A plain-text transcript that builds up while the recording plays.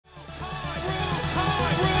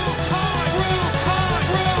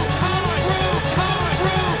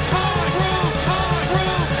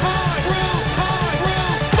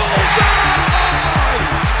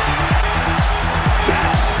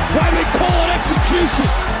Nation.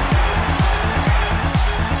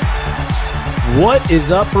 What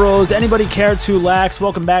is up, bros? Anybody care to lax?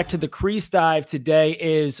 Welcome back to the Crease Dive. Today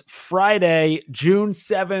is Friday, June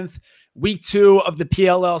 7th, week 2 of the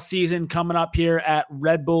PLL season coming up here at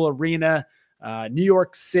Red Bull Arena, New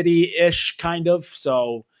York City-ish, kind of.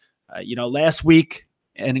 So, last week,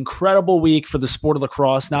 an incredible week for the sport of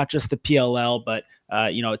lacrosse, not just the PLL, but,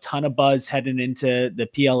 a ton of buzz heading into the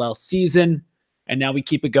PLL season. And now we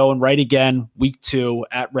keep it going right again, week 2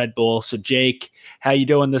 at Red Bull. So, Jake, how you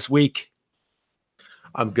doing this week?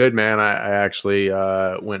 I'm good, man. I actually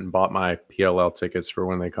went and bought my PLL tickets for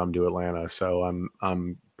when they come to Atlanta, so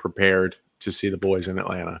I'm prepared to see the boys in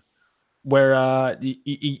Atlanta. Where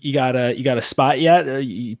you got a spot yet? Or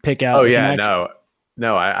you pick out? Oh yeah,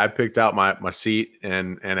 no. I picked out my seat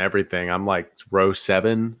and everything. I'm like row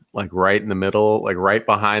 7, like right in the middle, like right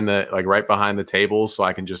behind the table, so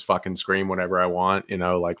I can just fucking scream whatever I want.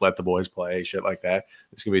 Like let the boys play, shit like that.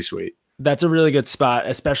 It's gonna be sweet. That's a really good spot,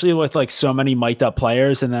 especially with like so many mic'd up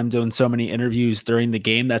players and them doing so many interviews during the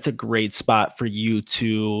game. That's a great spot for you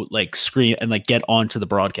to like scream and like get onto the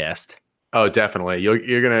broadcast. Oh, definitely. I'll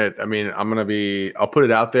put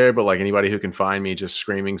it out there, but like anybody who can find me just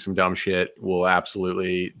screaming some dumb shit will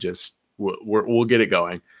absolutely we'll get it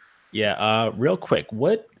going. Yeah. Real quick.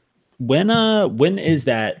 When is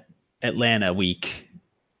that Atlanta week?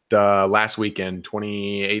 The last weekend,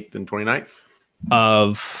 28th and 29th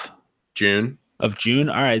of June.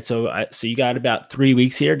 All right. So you got about 3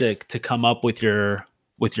 weeks here to come up with your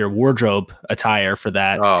wardrobe attire for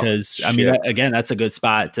that. Because that's a good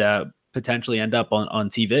spot to potentially end up on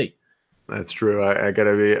TV. That's true.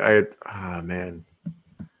 Man,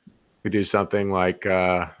 we do something like,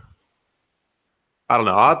 I don't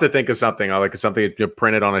know. I'll have to think of something. I like something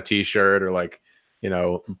printed on a t-shirt or like,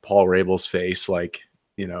 Paul Rabel's face. Like,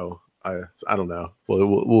 I don't know.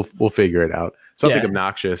 We'll figure it out. Something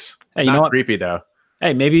obnoxious. Hey, not creepy though.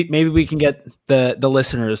 Hey, maybe we can get the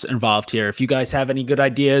listeners involved here. If you guys have any good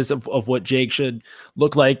ideas of what Jake should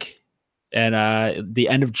look like at the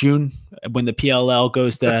end of June when the PLL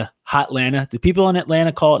goes to Hotlanta. Do people in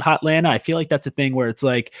Atlanta call it Hotlanta? I feel like that's a thing where it's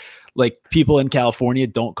like people in California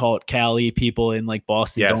don't call it Cali. People in like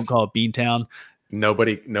Boston don't call it Beantown.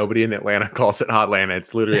 Nobody in Atlanta calls it Hotlanta.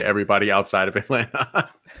 It's literally everybody outside of Atlanta.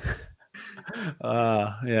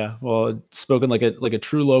 Yeah. Well, spoken like a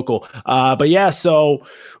true local. But yeah, so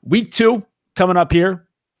week 2 coming up here,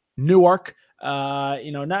 Newark.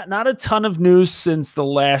 Not a ton of news since the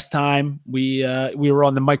last time we were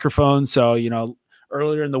on the microphone. So,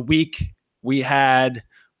 earlier in the week we had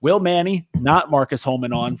Will Manny, not Marcus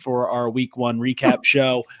Holman, on for our week 1 recap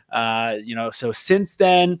show. So since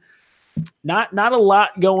then, not a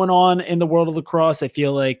lot going on in the world of lacrosse. I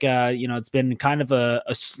feel like, it's been kind of a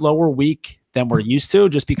slower week than we're used to,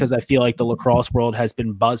 just because I feel like the lacrosse world has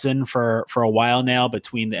been buzzing for a while now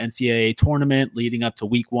between the NCAA tournament leading up to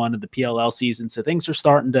week 1 of the PLL season. So things are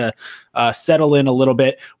starting to settle in a little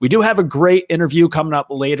bit. We do have a great interview coming up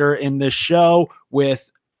later in this show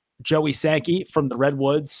with Joey Sankey from the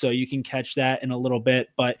Redwoods. So you can catch that in a little bit.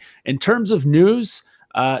 But in terms of news,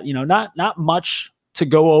 not much to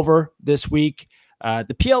go over this week.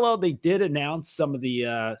 The PLL, they did announce some of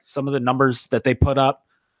the numbers that they put up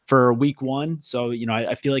for week 1. So,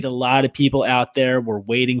 I feel like a lot of people out there were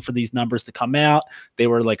waiting for these numbers to come out. They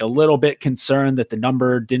were like a little bit concerned that the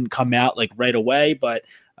number didn't come out like right away, but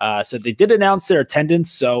so they did announce their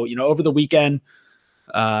attendance. So, over the weekend,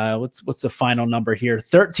 what's the final number here?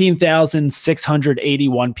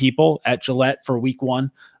 13,681 people at Gillette for week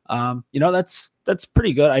 1. That's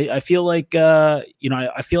pretty good. I feel like, I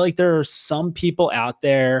feel like there are some people out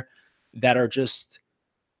there that are just,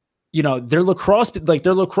 they're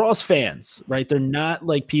lacrosse fans, right? They're not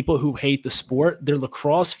like people who hate the sport. They're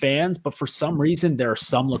lacrosse fans, but for some reason, there are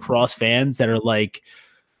some lacrosse fans that are like,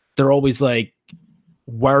 they're always like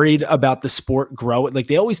worried about the sport growing. Like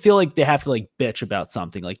they always feel like they have to like bitch about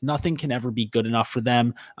something. Like nothing can ever be good enough for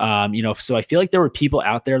them. So I feel like there were people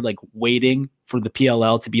out there like waiting for the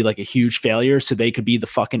PLL to be like a huge failure so they could be the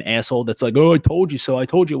fucking asshole that's like, oh, I told you so. I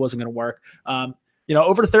told you it wasn't going to work.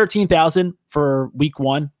 Over 13,000 for week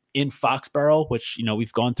 1 in Foxborough, which,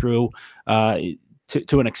 we've gone through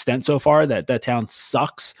to an extent so far. That town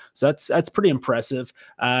sucks. So that's pretty impressive.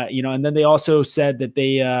 And then they also said that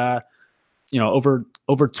they,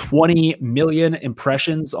 over 20 million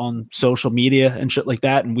impressions on social media and shit like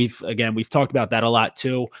that. And we've talked about that a lot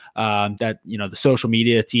too. That, the social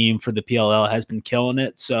media team for the PLL has been killing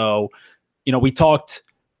it. So, we talked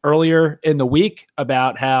earlier in the week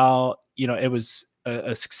about how, it was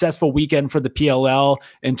a successful weekend for the PLL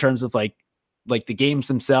in terms of like the games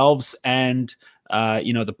themselves and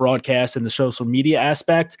the broadcast and the social media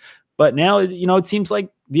aspect. But now, it seems like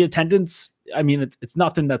the attendance, I mean, it's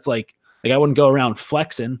nothing that's like I wouldn't go around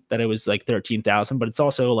flexing that it was like 13,000, but it's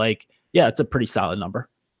also like, yeah, it's a pretty solid number.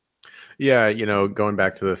 Yeah, going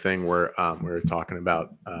back to the thing where we were talking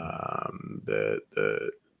about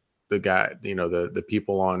the guy, the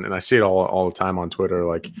people on, and I see it all the time on Twitter,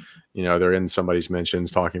 like, they're in somebody's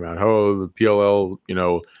mentions talking about, oh, the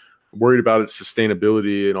PLL, worried about its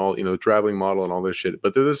sustainability and all, the traveling model and all this shit.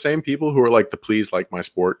 But they're the same people who are like the please like my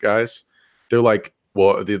sport guys. They're like,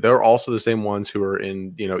 well, they're also the same ones who are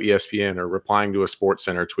in, ESPN or replying to a Sports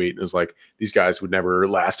Center tweet. And it's like, these guys would never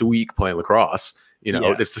last a week playing lacrosse.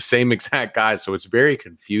 It's the same exact guys. So it's very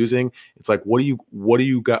confusing. It's like, what do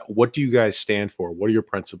you guys stand for? What are your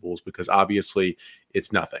principles? Because obviously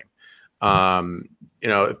it's nothing.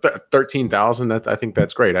 13,000, I think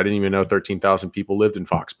that's great. I didn't even know 13,000 people lived in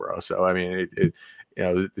Foxborough. So, I mean,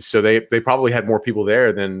 so they probably had more people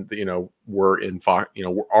there than, were in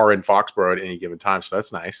Foxborough at any given time. So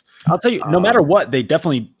that's nice. I'll tell you, no matter what, they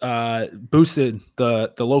definitely boosted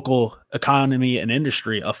the local economy and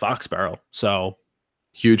industry of Foxborough. So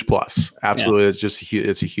huge plus. Absolutely. Yeah.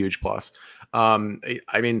 It's a huge plus. I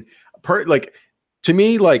mean, to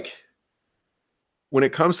me, like, when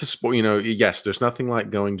it comes to sport, yes, there's nothing like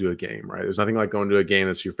going to a game, right? There's nothing like going to a game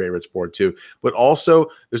that's your favorite sport too. But also,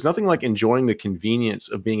 there's nothing like enjoying the convenience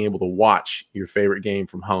of being able to watch your favorite game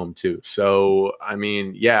from home too. So, I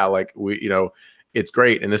mean, yeah, like it's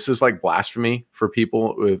great. And this is like blasphemy for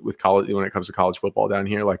people with college when it comes to college football down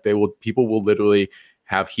here. Like people will literally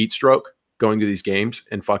have heat stroke going to these games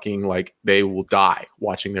and fucking like they will die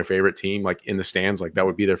watching their favorite team like in the stands. Like that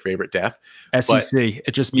would be their favorite death. SEC,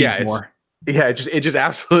 it just means more. Yeah, it just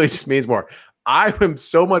absolutely just means more. I am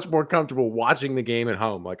so much more comfortable watching the game at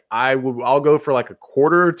home. Like I'll go for like a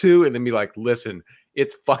quarter or two and then be like, listen,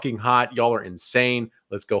 it's fucking hot. Y'all are insane.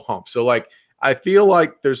 Let's go home. So like, I feel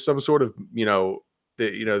like there's some sort of, the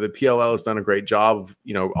PLL has done a great job of,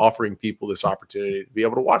 offering people this opportunity to be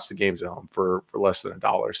able to watch the games at home for less than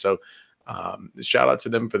 $1. So shout out to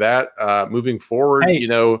them for that. Moving forward,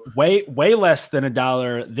 way less than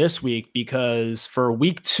 $1 this week, because for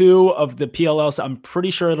week 2 of the PLL, I'm pretty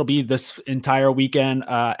sure it'll be this entire weekend.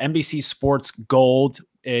 NBC Sports Gold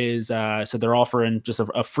is so they're offering just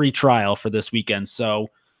a free trial for this weekend. So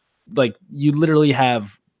like you literally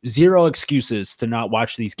have zero excuses to not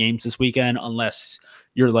watch these games this weekend unless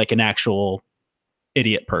you're like an actual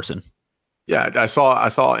idiot person. Yeah, I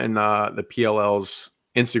saw in the PLL's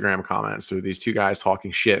Instagram comments, so these two guys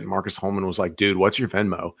talking shit, and Marcus Holman was like, dude, what's your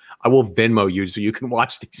Venmo? I will Venmo you so you can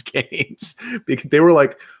watch these games. Because they were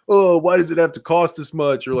like, oh, why does it have to cost this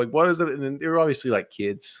much? Or like, what is it? And then they were obviously like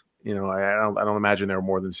kids, I don't imagine they were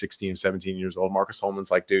more than 16 or 17 years old. Marcus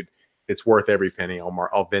Holman's like, dude, it's worth every penny.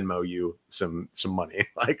 I'll Venmo you some money.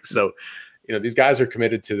 Like, so these guys are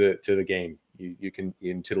committed to the game. You can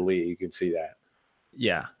to the league, you can see that.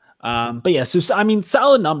 Yeah. But yeah, so I mean,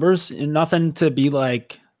 solid numbers and nothing to be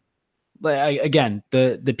like again,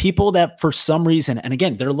 the people that for some reason, and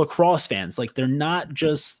again, they're lacrosse fans, like they're not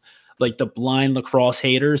just like the blind lacrosse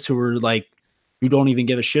haters who are like, who don't even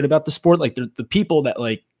give a shit about the sport. Like they're the people that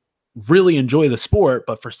like really enjoy the sport,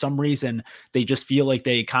 but for some reason they just feel like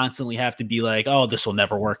they constantly have to be like, oh, this will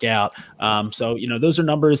never work out. So, those are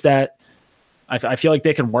numbers that I feel like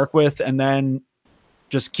they can work with, and then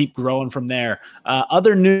just keep growing from there.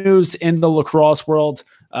 Other news in the lacrosse world,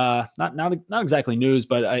 not exactly news,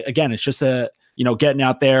 but again, it's just getting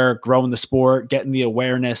out there, growing the sport, getting the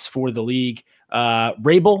awareness for the league.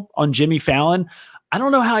 Rabel on Jimmy Fallon. I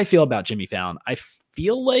don't know how I feel about Jimmy Fallon. I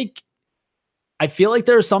feel like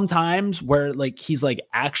there are some times where like he's like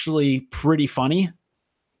actually pretty funny.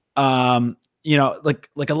 Like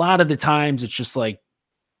a lot of the times it's just like,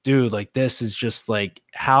 dude, like this is just like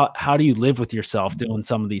how do you live with yourself doing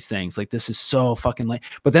some of these things? Like this is so fucking lame.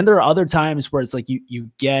 But then there are other times where it's like you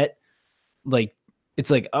get like, it's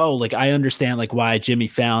like, oh, like I understand like why Jimmy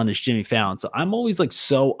Fallon is Jimmy Fallon. So I'm always like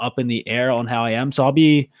so up in the air on how I am. So I'll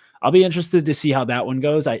be interested to see how that one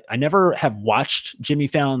goes. I never have watched Jimmy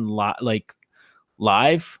Fallon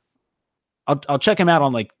live. I'll check him out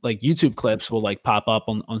on like YouTube clips will like pop up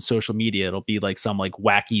on social media. It'll be like some like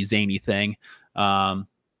wacky zany thing.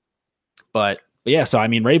 But yeah, so I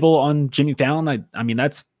mean, Rabel on Jimmy Fallon. I mean,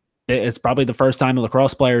 it's probably the first time a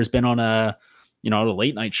lacrosse player has been on a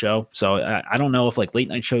late night show. So I don't know if like late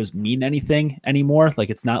night shows mean anything anymore. Like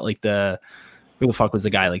it's not like who the fuck was the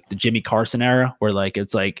guy, like the Jimmy Carson era, where like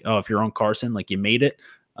it's like, oh, if you're on Carson, like you made it.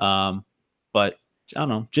 But I don't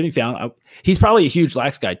know, Jimmy Fallon. He's probably a huge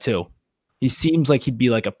lax guy too. He seems like he'd be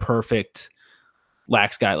like a perfect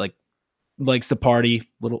lax guy. Like likes to party,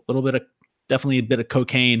 little bit of definitely a bit of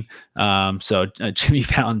cocaine. So Jimmy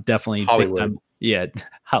Fallon definitely Hollywood. big time. Yeah,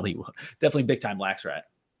 Hollywood, definitely big time lax rat.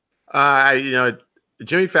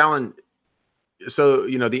 Jimmy Fallon. So,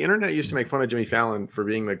 the internet used to make fun of Jimmy Fallon for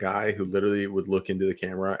being the guy who literally would look into the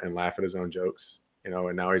camera and laugh at his own jokes,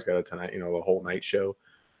 and now he's got a tonight, the whole night show.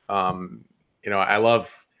 I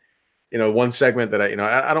love, one segment that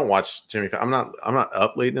I don't watch Jimmy Fallon. I'm not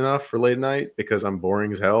up late enough for late night because I'm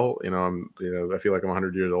boring as hell. I feel like I'm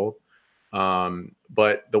 100 years old.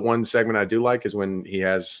 But the one segment I do like is when he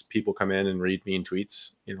has people come in and read mean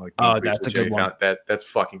tweets, like mean tweets That's a good one. That's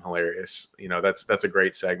fucking hilarious. That's a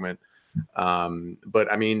great segment.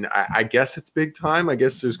 But I mean, I guess it's big time. I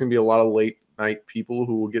guess there's going to be a lot of late night people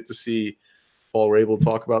who will get to see Paul Rabel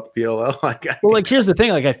talk about the PLL. Well, like, here's the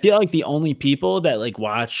thing. Like, I feel like the only people that like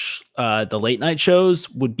watch the late night shows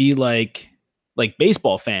would be like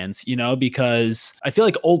baseball fans, because I feel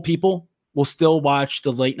like old people will still watch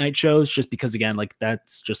the late night shows just because, again, like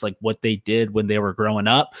that's just like what they did when they were growing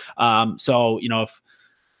up. So, if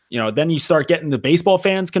then you start getting the baseball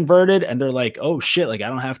fans converted and they're like, oh shit, like I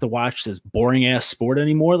don't have to watch this boring ass sport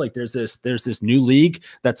anymore. Like there's this new league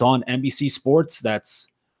that's on NBC Sports that's,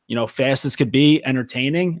 fast as could be,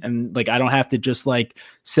 entertaining. And like, I don't have to just like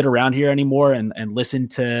sit around here anymore and listen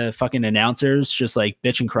to fucking announcers just like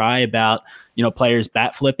bitch and cry about, players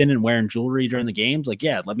bat flipping and wearing jewelry during the games. Like,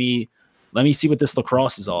 yeah, let me see what this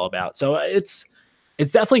lacrosse is all about. So it's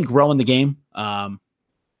definitely growing the game. But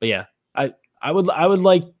yeah, I would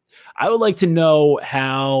like to know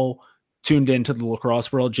how tuned into the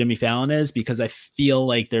lacrosse world Jimmy Fallon is, because I feel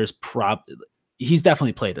like he's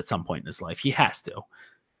definitely played at some point in his life. He has to.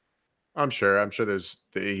 I'm sure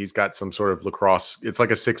he's got some sort of lacrosse. It's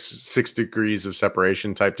like a six degrees of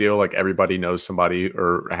separation type deal. Like everybody knows somebody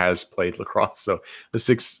or has played lacrosse. So the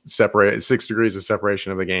 6 degrees of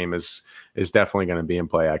separation of the game is definitely going to be in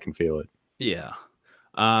play. I can feel it. Yeah.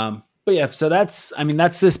 But yeah, so that's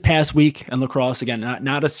this past week in lacrosse. Again,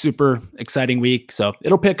 not a super exciting week. So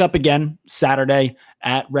it'll pick up again Saturday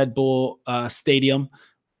at Red Bull Stadium.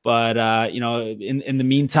 But in the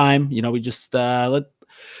meantime, we just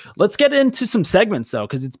let's get into some segments though,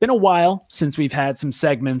 because it's been a while since we've had some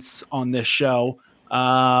segments on this show.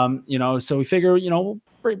 So we figure, we'll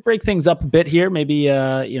break things up a bit here. Maybe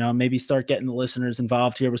maybe start getting the listeners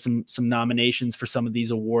involved here with some nominations for some of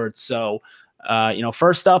these awards. So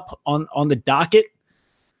first up on the docket,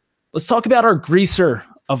 let's talk about our greaser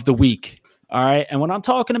of the week. All right. And when I'm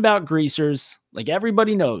talking about greasers, like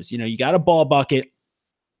everybody knows, you got a ball bucket,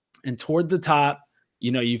 and toward the top,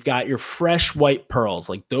 you've got your fresh white pearls.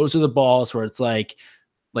 Like those are the balls where it's like,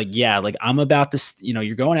 yeah, like I'm about to,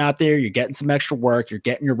 you're going out there, you're getting some extra work, you're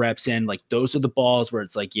getting your reps in. Like those are the balls where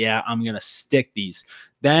it's like, yeah, I'm going to stick these.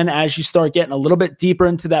 Then as you start getting a little bit deeper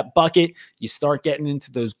into that bucket, you start getting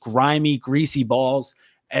into those grimy, greasy balls.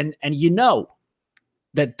 And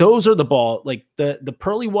that those are the ball, like the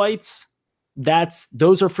pearly whites,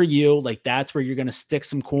 those are for you. Like that's where you're going to stick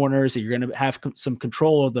some corners, and you're going to have some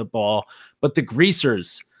control of the ball. But the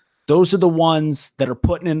greasers, those are the ones that are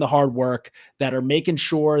putting in the hard work, that are making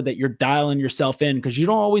sure that you're dialing yourself in, because you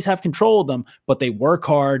don't always have control of them, but they work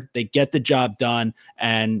hard, they get the job done,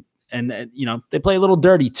 and they play a little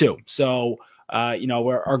dirty too. So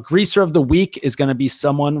our greaser of the week is going to be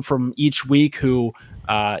someone from each week who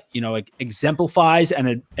exemplifies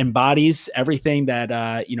and embodies everything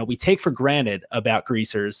that we take for granted about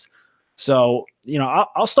greasers. So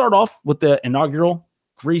I'll start off with the inaugural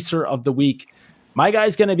greaser of the week. My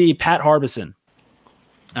guy's going to be Pat Harbison,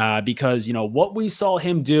 because what we saw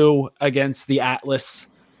him do against the Atlas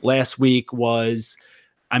last week was,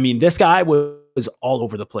 this guy was all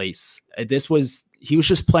over the place. He was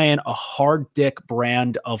just playing a hard dick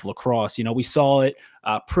brand of lacrosse. We saw it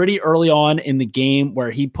pretty early on in the game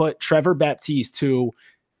where he put Trevor Baptiste to,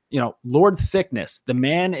 Lord Thickness. The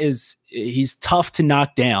man he's tough to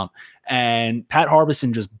knock down. And Pat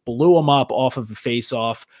Harbison just blew him up off of a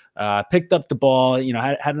face-off, picked up the ball,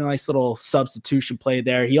 had a nice little substitution play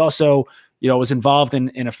there. He also, was involved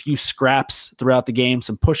in a few scraps throughout the game,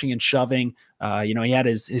 some pushing and shoving. He had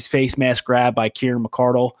his face mask grabbed by Kieran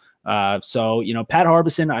McCardle. So Pat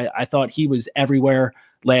Harbison, I thought he was everywhere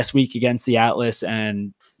last week against the Atlas,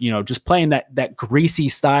 and, just playing that greasy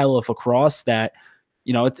style of lacrosse that,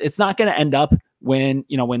 it's not going to end up when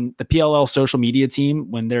the PLL social media team,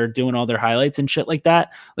 when they're doing all their highlights and shit like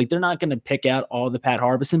that, like they're not going to pick out all the Pat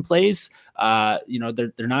Harbison plays. They're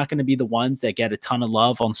not going to be the ones that get a ton of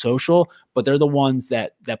love on social, but they're the ones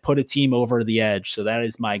that put a team over the edge. So that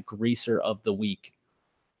is my greaser of the week.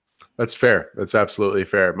 That's fair. That's absolutely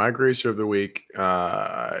fair. My greaser of the week,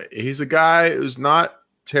 he's a guy who's not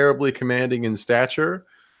terribly commanding in stature,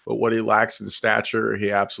 but what he lacks in stature,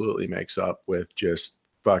 he absolutely makes up with just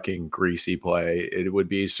fucking greasy play. It would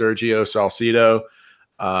be Sergio Salcido.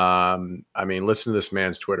 I mean, listen to this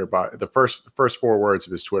man's Twitter bio. The first 4 words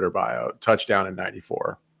of his Twitter bio: touchdown in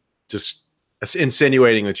 '94. Just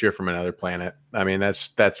insinuating that you're from another planet. I mean,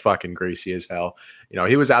 that's fucking greasy as hell. You know,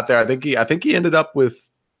 he was out there. I think he ended up with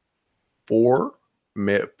 4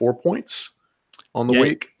 points on the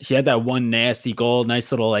week. He had that one nasty goal,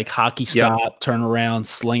 nice little like hockey stop, turn around,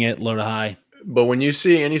 sling it, load it high. But when you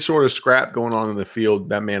see any sort of scrap going on in the field,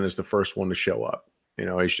 that man is the first one to show up. You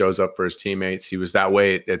know, he shows up for his teammates. He was that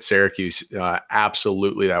way at Syracuse,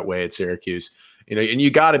 absolutely that way at Syracuse. You know, and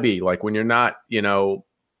you got to be like, when you're not, you know,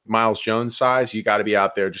 Miles Jones size, you got to be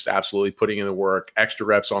out there just absolutely putting in the work, extra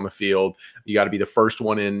reps on the field. You got to be the first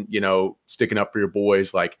one in, you know, sticking up for your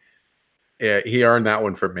boys. Like, he earned that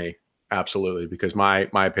one for me. Absolutely. Because my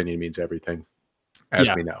opinion means everything, as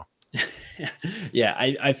we know. Yeah.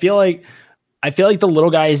 I feel like the little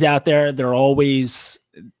guys out there, they're always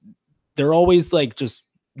like just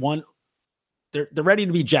one, they're ready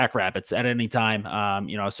to be jackrabbits at any time.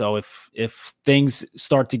 You know, so if things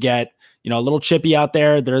start to get, you know, a little chippy out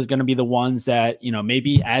there, they're going to be the ones that, you know,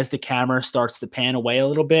 maybe as the camera starts to pan away a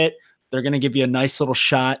little bit, they're going to give you a nice little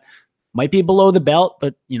shot. Might be below the belt,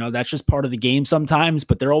 but, you know, that's just part of the game sometimes.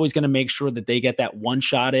 But they're always going to make sure that they get that one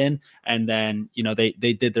shot in, and then, you know, they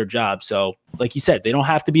did their job. So, like you said, they don't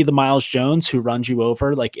have to be the Miles Jones who runs you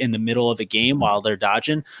over like in the middle of a game while they're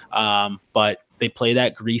dodging. But they play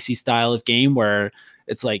that greasy style of game where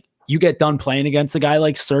it's like you get done playing against a guy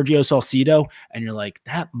like Sergio Salcido, and you're like,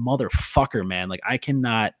 that motherfucker, man. Like, I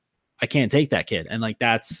can't take that kid. And like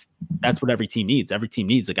that's what every team needs. Every team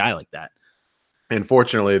needs a guy like that. And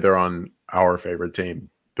fortunately, they're on our favorite team,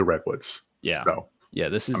 the Redwoods. Yeah. So, yeah,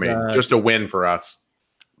 this is, I mean, just a win for us.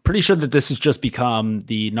 Pretty sure that this has just become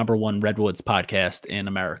the #1 Redwoods podcast in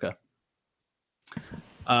America.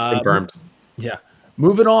 Confirmed. Yeah.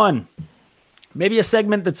 Moving on. Maybe a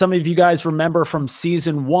segment that some of you guys remember from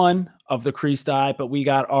season 1 of the Creased Eye, but we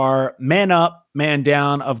got our man up, man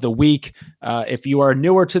down of the week. If you are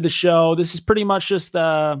newer to the show, this is pretty much just,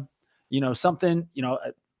 you know, something, you know,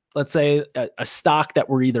 let's say a stock that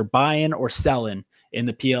we're either buying or selling in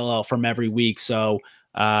the PLL from every week. So,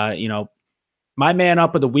 you know, my man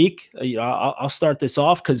up of the week, you know, I'll start this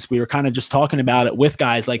off because we were kind of just talking about it with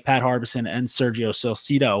guys like Pat Harbison and Sergio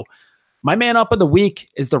Salcido. My man up of the week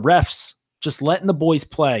is the refs just letting the boys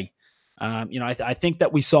play. You know, I think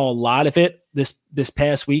that we saw a lot of it this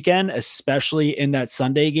past weekend, especially in that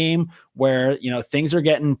Sunday game where, you know, things are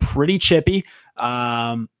getting pretty chippy.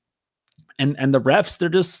 And the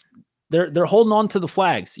refs, they're holding on to the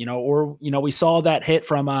flags, you know, or, you know, we saw that hit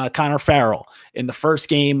from Connor Farrell in the first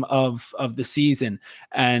game of the season.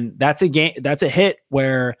 And that's a hit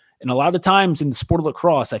where, and a lot of times in the sport of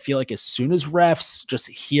lacrosse, I feel like as soon as refs just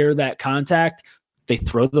hear that contact, they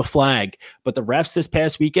throw the flag. But the refs this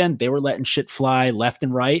past weekend, they were letting shit fly left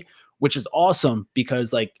and right, which is awesome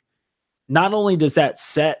because, like, not only does that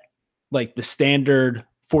set like the standard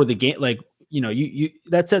for the game, like, you know, you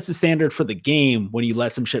that sets the standard for the game when you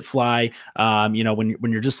let some shit fly. You know, when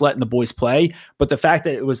you're just letting the boys play. But the fact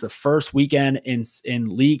that it was the first weekend in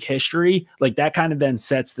league history, like that kind of then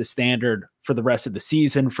sets the standard for the rest of the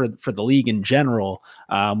season for the league in general,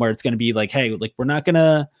 where it's going to be like, hey, like we're not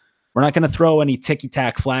gonna throw any ticky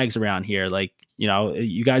tack flags around here. Like, you know,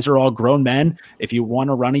 you guys are all grown men. If you want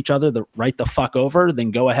to run each other right the fuck over,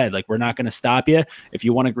 then go ahead. Like, we're not going to stop you. If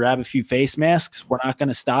you want to grab a few face masks, we're not going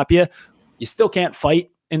to stop you. You still can't fight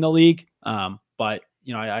in the league. But,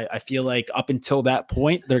 you know, I feel like up until that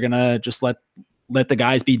point, they're going to just let the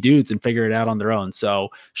guys be dudes and figure it out on their own. So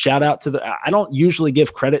shout out to I don't usually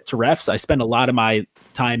give credit to refs. I spend a lot of my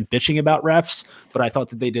time bitching about refs, but I thought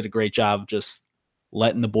that they did a great job just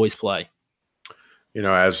letting the boys play. You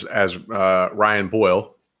know, as Ryan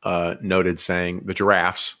Boyle noted, saying the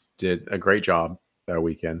Giraffes did a great job that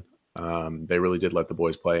weekend. They really did let the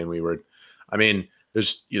boys play, and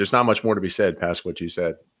there's not much more to be said past what you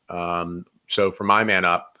said. So for my man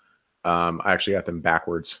up, I actually got them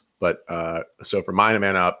backwards, but so for my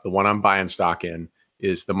man up, the one I'm buying stock in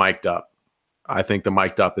is the mic'd up. I think the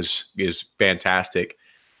mic'd up is fantastic.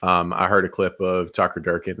 I heard a clip of Tucker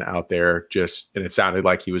Durkin out there and it sounded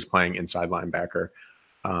like he was playing inside linebacker.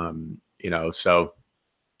 You know, so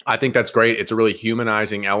I think that's great. It's a really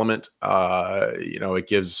humanizing element. You know, it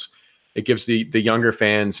gives the younger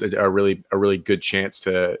fans a really good chance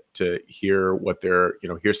to hear what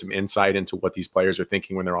hear some insight into what these players are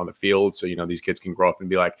thinking when they're on the field. So, you know, these kids can grow up and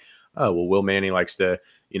be like, oh, well, Will Manny likes to,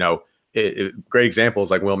 you know, great examples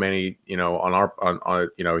like Will Manny, you know, on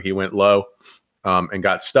you know, he went low and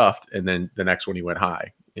got stuffed. And then the next one he went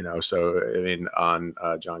high. So I mean, on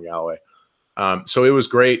John Galloway. So it was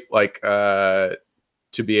great, like to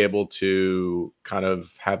be able to kind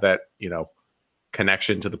of have that,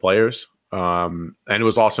 connection to the players. And it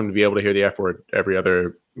was awesome to be able to hear the F word every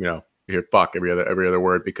other, hear fuck every other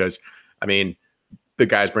word, because I mean, the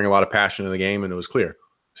guys bring a lot of passion in the game, and it was clear.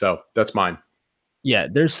 So that's mine. Yeah,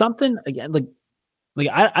 there's something again, like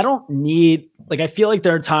I don't need, like, I feel like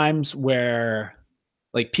there are times where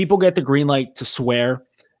like people get the green light to swear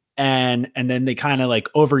and then they kind of like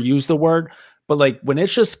overuse the word. But like when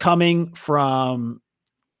it's just coming from,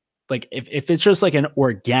 like, if it's just like an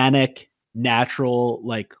organic, natural,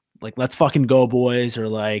 like let's fucking go boys, or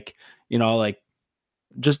like, like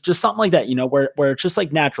just something like that, where it's just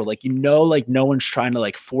like natural, like, like no one's trying to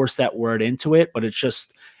like force that word into it, but it's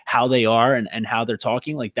just how they are and how they're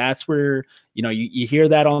talking. Like that's where, you hear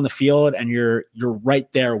that on the field and you're right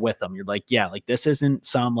there with them. You're like, yeah, like this isn't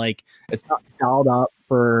some, like, it's not dialed up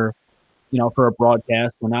for, for a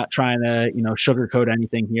broadcast. We're not trying to, sugarcoat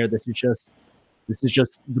anything here. This is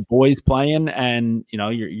just the boys playing, and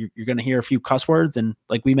you're going to hear a few cuss words, and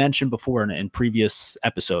like we mentioned before in previous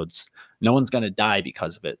episodes, no one's going to die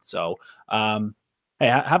because of it. So, hey,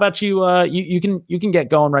 how about you? You can get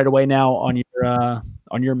going right away now on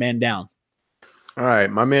your man down. All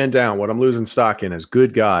right, my man down. What I'm losing stock in is,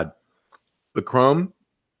 good God, the Chrome,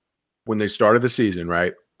 when they started the season,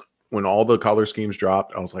 right? When all the color schemes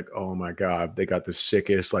dropped, I was like, oh my God, they got the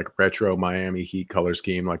sickest, like, retro Miami Heat color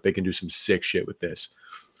scheme. Like, they can do some sick shit with this.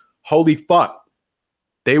 Holy fuck.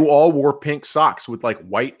 They all wore pink socks with like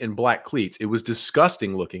white and black cleats. It was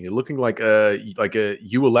disgusting looking. It looking like a U11, like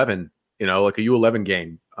a U11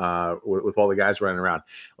 game with all the guys running around.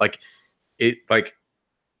 Like,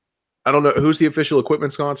 I don't know who's the official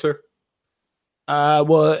equipment sponsor.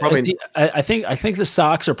 Well, I think the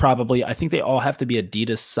socks are probably, I think they all have to be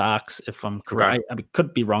Adidas socks, if I'm correct. Okay. I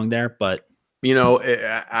could be wrong there, but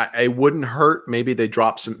it wouldn't hurt. Maybe if they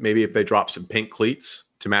drop some pink cleats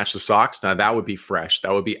to match the socks. Now that would be fresh.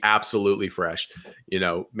 That would be absolutely fresh.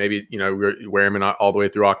 Maybe, wear them all the way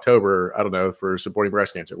through October. I don't know, for supporting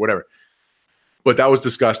breast cancer, whatever. But that was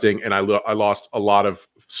disgusting. And I lost a lot of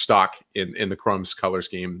stock in the Chrome's color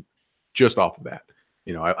scheme just off of that.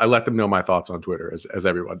 I let them know my thoughts on Twitter, as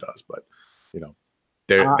everyone does, but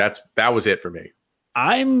that was it for me.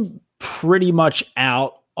 I'm pretty much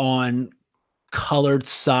out on colored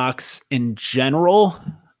socks in general.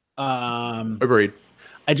 Agreed.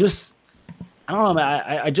 I don't know, man.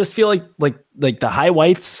 I just feel like the high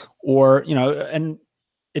whites, or and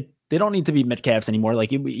they don't need to be mid calves anymore.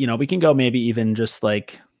 Like we can go maybe even just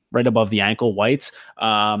like right above the ankle whites.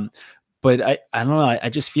 But I don't know. I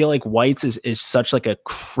just feel like whites is such like a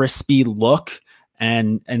crispy look,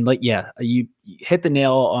 and like, yeah, you hit the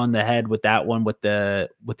nail on the head with that one with the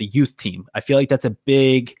youth team. I feel like that's a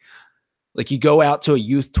big, like, you go out to a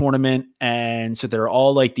youth tournament, and so they're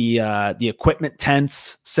all like the equipment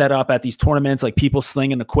tents set up at these tournaments, like people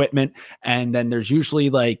slinging equipment, and then there's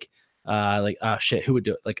usually like oh shit, who would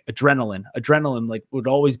do it? Like adrenaline like would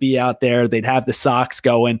always be out there. They'd have the socks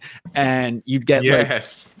going, and you'd get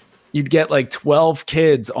you'd get like 12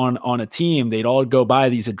 kids on a team. They'd all go buy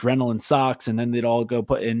these adrenaline socks, and then they'd all go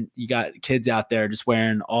put in. You got kids out there just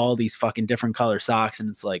wearing all these fucking different color socks, and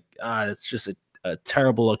it's like, it's just a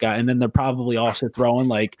terrible look out. And then they're probably also throwing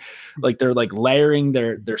like they're like layering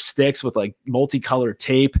their sticks with like multicolored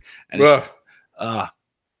tape. And it's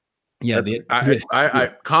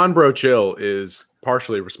Conbro Chill is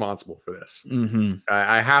partially responsible for this. Mm-hmm.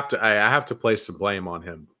 I have to place some blame on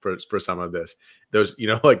him for some of this. Those,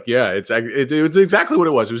 it's exactly what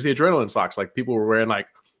it was. It was the adrenaline socks. Like, people were wearing like,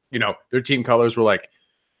 their team colors were like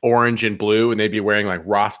orange and blue, and they'd be wearing like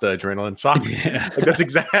Rasta adrenaline socks. Yeah. Like, that's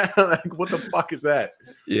exactly like, what the fuck is that?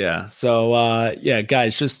 Yeah. So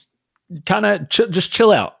guys, just kind of just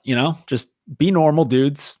chill out, just be normal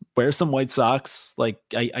dudes, wear some white socks. Like,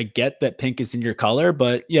 I get that pink is in your color,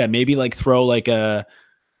 but yeah, maybe like throw like get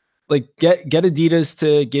Adidas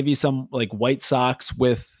to give you some like white socks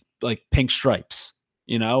with like pink stripes,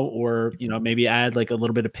 or, maybe add like a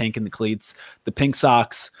little bit of pink in the cleats. The pink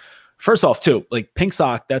socks, first off too, like pink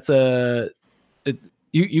sock, that's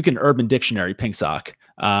you can Urban Dictionary pink sock.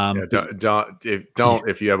 Don't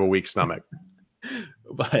if you have a weak stomach.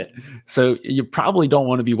 But so you probably don't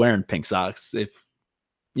want to be wearing pink socks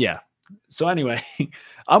so anyway,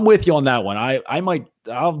 I'm with you on that one.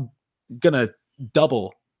 I'm gonna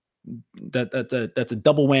double that's a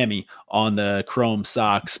double whammy on the Chrome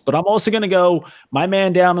socks, but I'm also gonna go my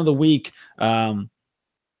man down of the week.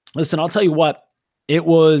 Listen, I'll tell you what, it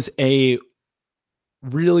was a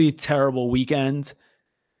really terrible weekend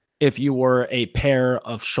if you were a pair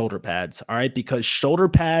of shoulder pads. All right. Because shoulder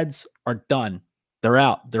pads are done. They're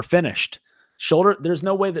out. They're finished. There's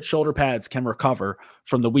no way that shoulder pads can recover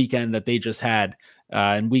from the weekend that they just had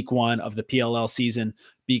in week 1 of the PLL season,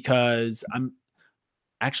 because I'm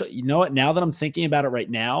actually, you know what, now that I'm thinking about it right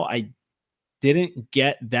now, I didn't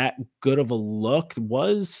get that good of a look.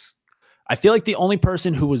 I feel like the only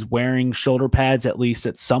person who was wearing shoulder pads, at least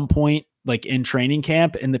at some point, like in training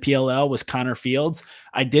camp in the PLL, was Connor Fields.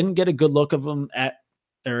 I didn't get a good look of him I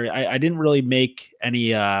didn't really make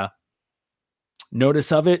any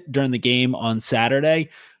notice of it during the game on Saturday.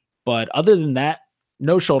 But other than that,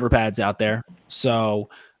 no shoulder pads out there. So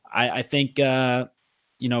I think, if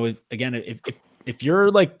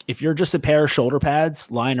you're just a pair of shoulder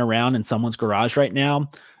pads lying around in someone's garage right now,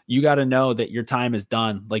 you got to know that your time is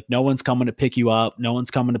done. Like, no one's coming to pick you up. No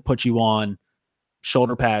one's coming to put you on.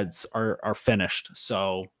 Shoulder pads are finished.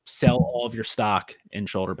 So sell all of your stock in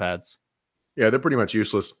shoulder pads. Yeah, they're pretty much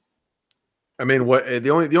useless. I mean, the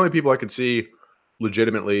only people I could see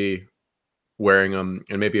legitimately wearing them,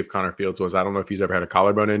 and maybe if Connor Fields was, I don't know if he's ever had a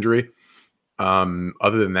collarbone injury.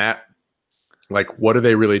 Other than that, like, what do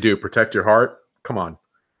they really do? Protect your heart? Come on.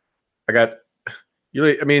 I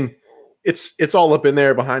mean, it's all up in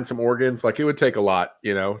there behind some organs. Like, it would take a lot,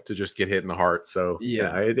 to just get hit in the heart. So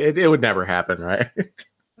yeah, it would never happen, right?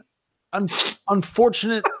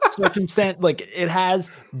 Unfortunate circumstance, like it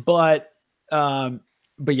has, but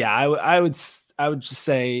yeah, I would just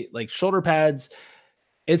say, like, shoulder pads.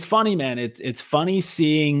 It's funny, man. It's funny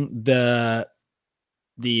seeing the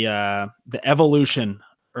evolution,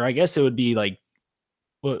 or I guess it would be like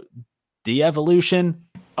de-evolution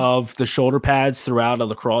of the shoulder pads throughout a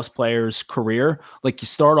lacrosse player's career. Like, you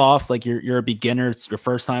start off like you're a beginner, it's your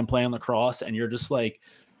first time playing lacrosse, and you're just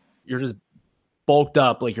bulked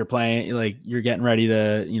up, like you're getting ready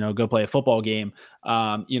to, go play a football game.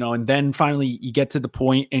 And then finally you get to the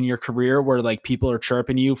point in your career where, like, people are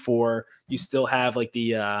chirping you for, you still have like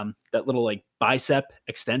the, that little like bicep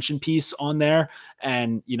extension piece on there.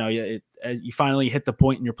 And, you finally hit the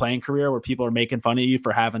point in your playing career where people are making fun of you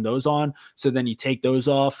for having those on. So then you take those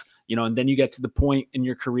off, and then you get to the point in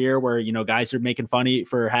your career where, guys are making fun of you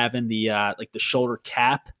for having the, like the shoulder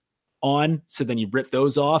cap on. So then you rip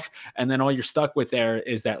those off, and then all you're stuck with there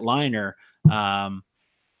is that liner. And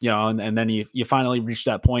then you finally reach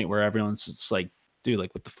that point where everyone's just like, dude,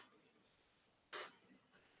 like, what the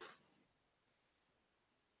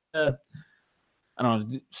I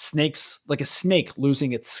don't know, snakes, like a snake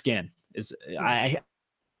losing its skin is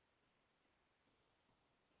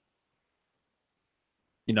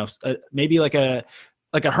maybe like a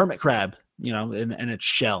hermit crab, in its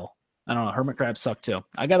shell. I don't know. Hermit crabs suck too.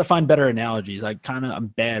 I got to find better analogies. I'm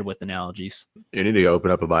bad with analogies. You need to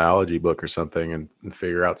open up a biology book or something and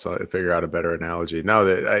figure out a better analogy.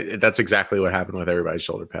 No, that's exactly what happened with everybody's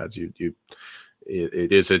shoulder pads.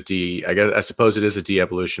 It is I suppose it is a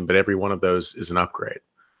de-evolution, but every one of those is an upgrade.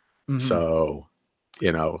 Mm-hmm. So,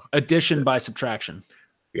 addition by subtraction.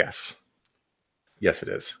 Yes, it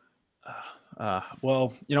is.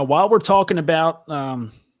 Well, while we're talking about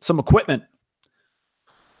some equipment,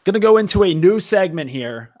 going to go into a new segment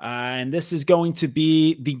here, and this is going to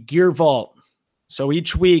be the Gear Vault. So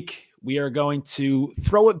each week we are going to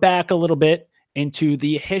throw it back a little bit into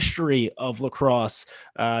the history of lacrosse,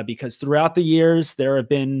 because throughout the years there have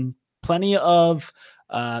been plenty of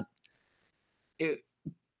quote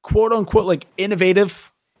unquote like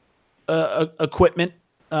innovative equipment,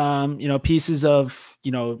 pieces of,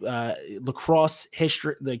 lacrosse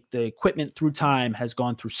history. Like, the equipment through time has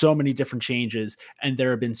gone through so many different changes, and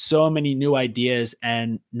there have been so many new ideas,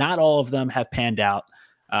 and not all of them have panned out.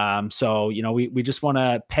 So, we just want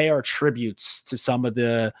to pay our tributes to some of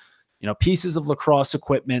the, pieces of lacrosse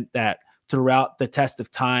equipment that throughout the test of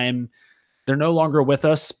time, they're no longer with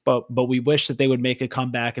us, but we wish that they would make a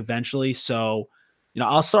comeback eventually. So,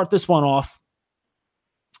 I'll start this one off.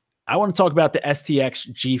 I want to talk about the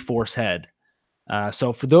STX G-Force head.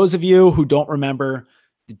 So for those of you who don't remember,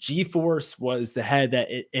 the G-Force was the head that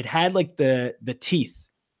it had like the teeth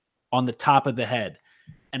on the top of the head.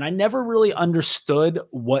 And I never really understood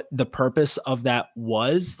what the purpose of that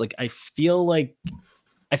was. Like, I feel like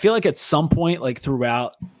at some point, like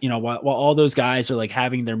throughout, while all those guys are like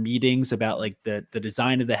having their meetings about like the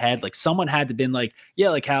design of the head, like someone had to been like,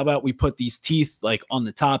 yeah, like, how about we put these teeth like on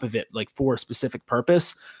the top of it, like for a specific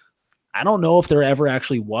purpose. I don't know if there ever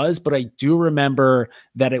actually was, but I do remember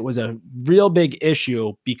that it was a real big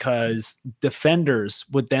issue because defenders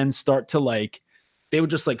would then start to they would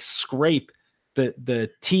just like scrape the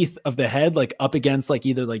teeth of the head like up against like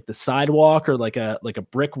either like the sidewalk or like a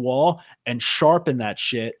brick wall and sharpen that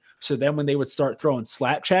shit So then when they would start throwing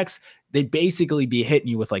slap checks, they'd basically be hitting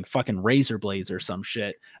you with like fucking razor blades or some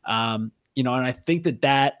shit. You know, and I think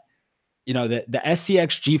that you know, the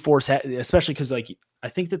STX G-Force, especially because like I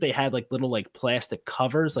think that they had like little like plastic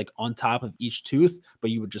covers like on top of each tooth,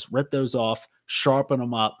 but you would just rip those off, sharpen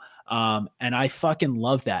them up. And I fucking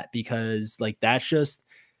love that because like that's just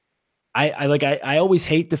I always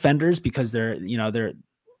hate defenders because they're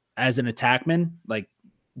as an attackman, like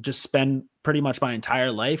just spend pretty much my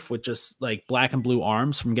entire life with just like black and blue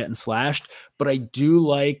arms from getting slashed. But I do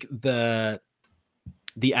like the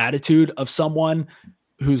attitude of someone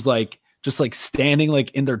who's like just like standing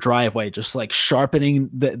like in their driveway, just like sharpening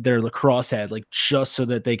their lacrosse head, like just so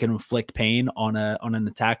that they can inflict pain on an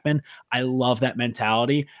attackman. I love that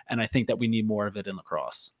mentality, and I think that we need more of it in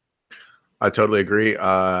lacrosse. I totally agree.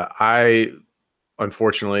 I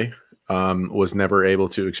unfortunately was never able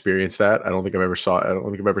to experience that. I don't think I've ever saw. I don't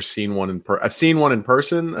think I've ever seen one in. I've seen one in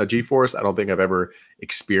person, a G-Force. I don't think I've ever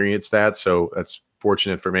experienced that. So that's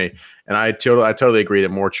fortunate for me. And I totally agree that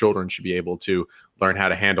more children should be able to learn how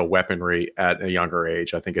to handle weaponry at a younger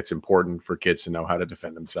age. I think it's important for kids to know how to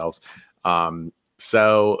defend themselves.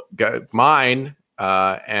 So mine.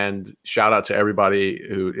 And shout out to everybody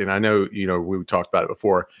who, and I know, you know, we talked about it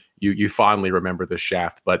before. You fondly remember this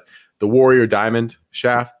shaft, but the Warrior Diamond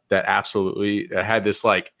shaft that had this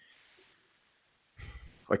like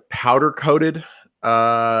powder coated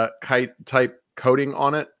kite type coating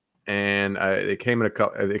on it, and it came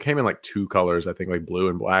in like two colors, I think, like blue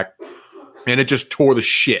and black, and it just tore the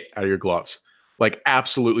shit out of your gloves, like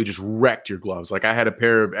absolutely just wrecked your gloves. Like I had a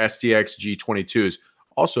pair of STX G22s,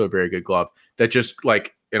 also a very good glove, that just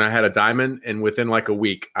like, and I had a diamond, and within like a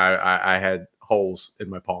week, I had holes in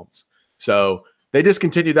my palms. So they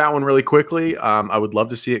discontinued that one really quickly. I would love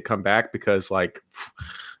to see it come back because, like,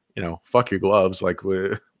 you know, fuck your gloves. Like,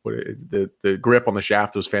 the grip on the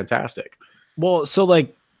shaft was fantastic. Well, so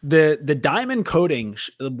like the diamond coating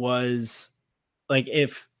was like,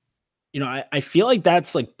 if you know, I feel like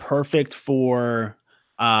that's like perfect for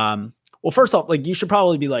well, first off, like you should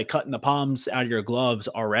probably be like cutting the palms out of your gloves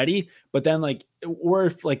already, but then like,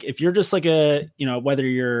 or if you're just like a, you know, whether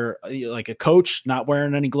you're like a coach not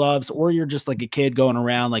wearing any gloves, or you're just like a kid going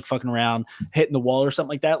around like fucking around hitting the wall or something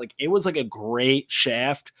like that, like it was like a great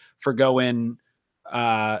shaft for going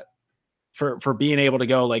for being able to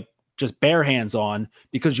go like just bare hands on,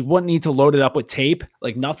 because you wouldn't need to load it up with tape.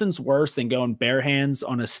 Like nothing's worse than going bare hands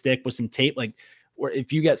on a stick with some tape. Like, or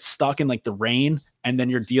if you get stuck in like the rain and then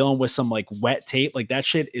you're dealing with some like wet tape, like that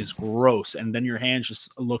shit is gross. And then your hands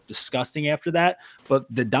just look disgusting after that. But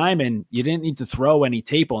the diamond, you didn't need to throw any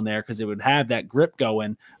tape on there because it would have that grip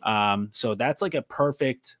going. So that's like a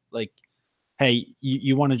perfect, like, hey,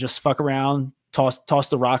 you want to just fuck around, toss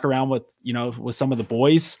the rock around with, you know, with some of the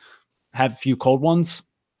boys, have a few cold ones.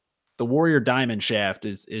 The Warrior Diamond shaft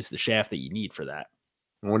is the shaft that you need for that.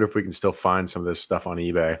 I wonder if we can still find some of this stuff on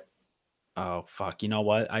eBay. Oh fuck! You know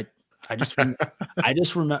what? I just remember.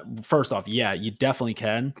 First off, yeah, you definitely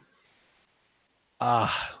can.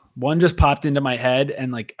 One just popped into my head,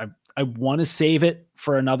 and like I want to save it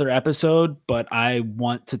for another episode, but I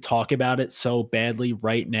want to talk about it so badly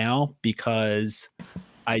right now because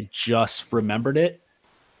I just remembered it.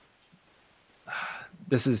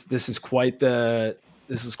 This is quite the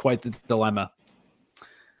dilemma.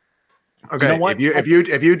 Okay, you know what? If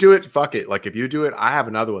you do it, fuck it. Like if you do it, I have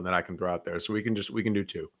another one that I can throw out there, so we can do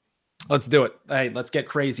two. Let's do it. Hey, let's get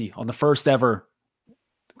crazy on the first ever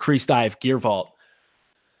crease dive gear vault.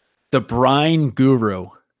 The brine guru.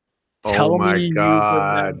 Tell me you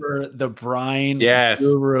remember the brine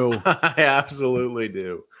guru. I absolutely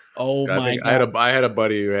do. Oh my God. I had a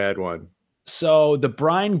buddy who had one. So the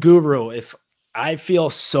brine guru, if I feel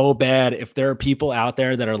so bad if there are people out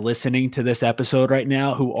there that are listening to this episode right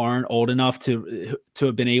now who aren't old enough to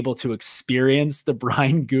have been able to experience the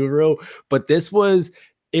brine guru, but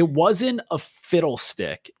it wasn't a fiddle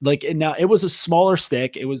stick. Like now it was a smaller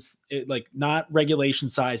stick. It was like not regulation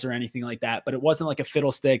size or anything like that, but it wasn't like a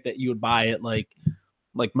fiddle stick that you would buy at like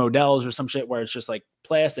Modell's or some shit where it's just like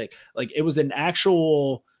plastic. Like it was an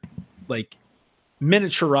actual like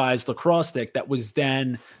miniaturized lacrosse stick that was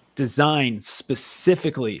then designed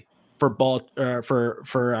specifically for ball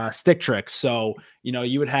for stick tricks. So, you know,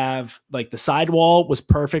 you would have like the sidewall was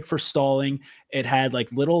perfect for stalling. It had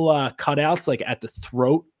like little cutouts like at the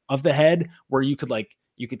throat of the head where you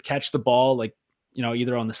could catch the ball like, you know,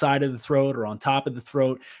 either on the side of the throat or on top of the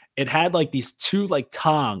throat. It had like these two like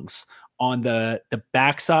tongs on the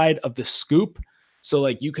backside of the scoop. So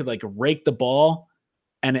like you could like rake the ball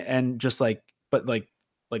and just like, but like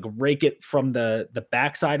rake it from the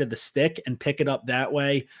backside of the stick and pick it up that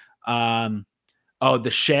way. Oh,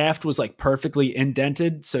 the shaft was like perfectly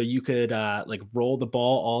indented, so you could like roll the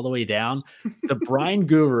ball all the way down. The Brine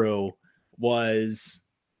Guru was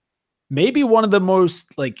maybe one of the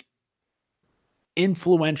most like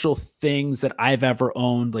influential things that I've ever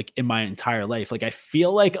owned like in my entire life. Like I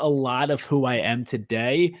feel like a lot of who I am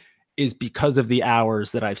today is because of the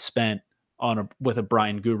hours that I've spent with a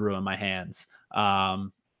Brine Guru in my hands.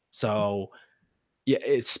 So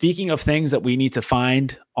yeah, speaking of things that we need to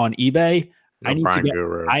find on eBay, No, Brian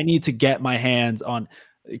Guru. I need to get my hands on,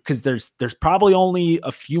 because there's probably only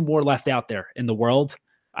a few more left out there in the world.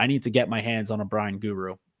 I need to get my hands on a Brine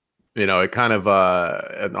Guru. You know, it kind of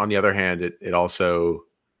on the other hand, it also,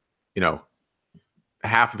 you know,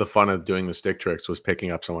 half of the fun of doing the stick tricks was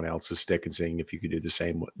picking up someone else's stick and seeing if you could do the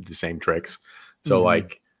same tricks. So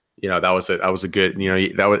like, you know, that was a good, you know,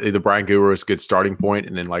 that was the Brian Guru was a good starting point.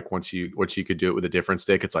 And then like once you could do it with a different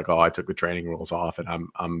stick, it's like, oh, I took the training rules off and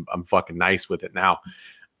I'm fucking nice with it now.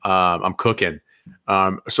 I'm cooking.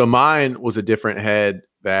 So mine was a different head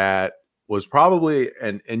that was probably,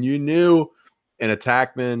 and you knew an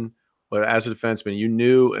attackman, but as a defenseman, you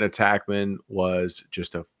knew an attackman was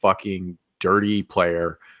just a fucking dirty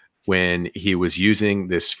player when he was using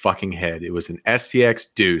this fucking head. It was an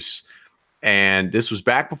STX Deuce. And this was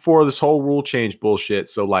back before this whole rule change bullshit.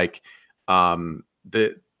 So like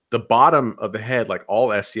the bottom of the head, like all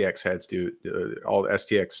STX heads do, all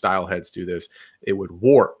STX style heads do this, it would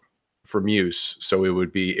warp from use. So it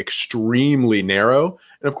would be extremely narrow.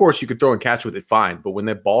 And of course you could throw and catch with it fine. But when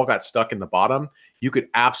that ball got stuck in the bottom, you could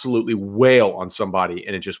absolutely wail on somebody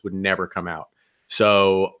and it just would never come out.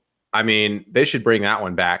 So, I mean, they should bring that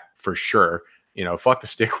one back for sure. You know, fuck the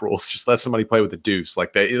stick rules. Just let somebody play with the deuce.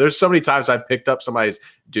 Like there's so many times I've picked up somebody's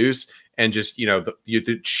deuce and just, you know, you're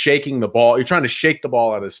shaking the ball. You're trying to shake the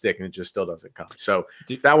ball out of the stick and it just still doesn't come. So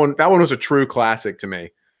that one was a true classic to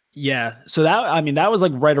me. Yeah. So that was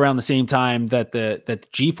like right around the same time that the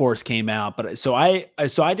G-Force came out. But so I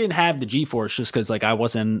didn't have the G-Force just because like I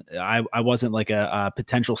wasn't like a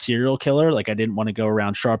potential serial killer. Like I didn't want to go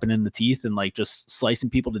around sharpening the teeth and like just slicing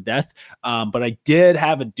people to death. But I did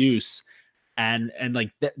have a deuce. And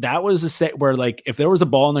like that was a set where like if there was a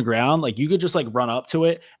ball on the ground, like you could just like run up to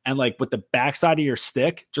it and like with the backside of your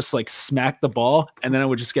stick, just like smack the ball, and then it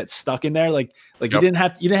would just get stuck in there. Like yep. you didn't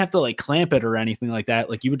have to like clamp it or anything like that.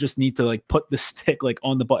 Like you would just need to like put the stick like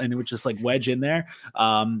on the ball and it would just like wedge in there.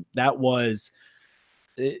 That was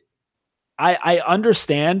it. I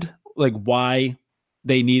understand like why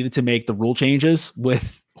they needed to make the rule changes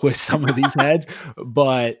with some of these heads,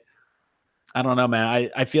 but I don't know, man.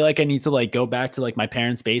 I feel like I need to like go back to like my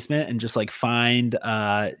parents' basement and just like find,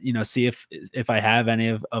 see if I have any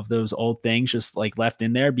of those old things just like left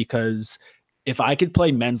in there, because if I could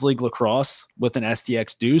play men's league lacrosse with an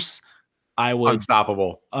STX Deuce, I would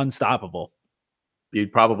unstoppable.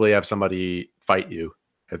 You'd probably have somebody fight you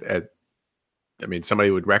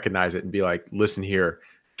somebody would recognize it and be like, listen here,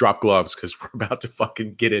 drop gloves because we're about to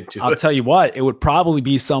fucking get into it. I'll tell you what, it would probably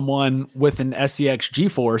be someone with an STX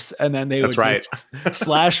G-Force, and then they would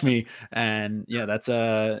slash me. And yeah,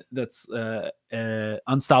 that's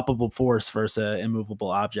unstoppable force versus an immovable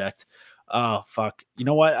object. Oh fuck! You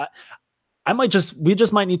know what? We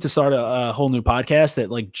just might need to start a whole new podcast that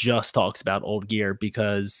like just talks about old gear,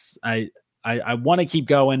 because I want to keep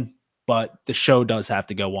going, but the show does have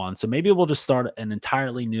to go on. So maybe we'll just start an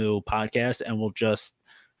entirely new podcast and we'll just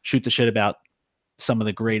shoot the shit about some of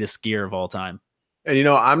the greatest gear of all time. And you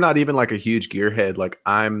know, I'm not even like a huge gearhead. Like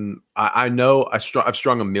I know I've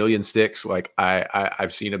strung a million sticks. Like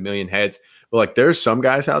I've seen a million heads, but like there's some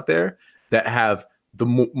guys out there that have the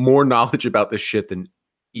more knowledge about this shit than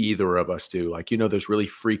either of us do. Like, you know, there's really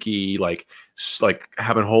freaky, like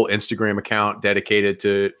having a whole Instagram account dedicated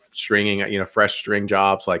to stringing, you know, fresh string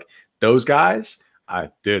jobs. Like those guys,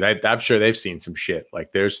 I'm sure they've seen some shit.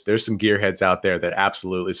 Like there's some gearheads out there that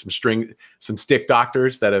absolutely some stick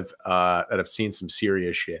doctors that have seen some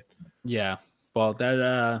serious shit. Yeah. Well,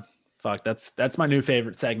 that's my new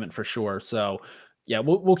favorite segment for sure. So yeah,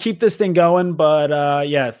 we'll keep this thing going, but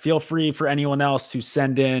yeah, feel free for anyone else to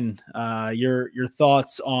send in your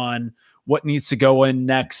thoughts on what needs to go in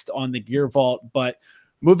next on the Gear Vault. But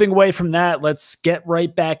moving away from that, let's get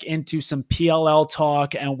right back into some PLL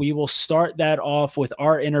talk, and we will start that off with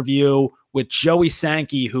our interview with Joey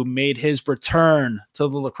Sankey, who made his return to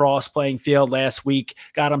the lacrosse playing field last week,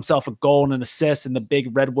 got himself a goal and an assist in the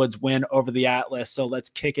big Redwoods win over the Atlas. So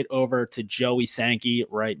let's kick it over to Joey Sankey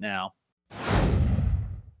right now.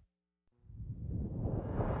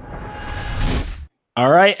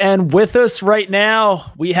 All right, and with us right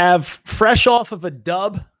now, we have fresh off of a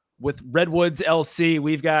dub with Redwoods LC.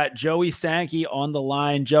 We've got Joey Sankey on the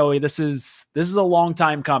line. Joey, this is a long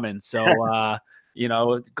time coming. So,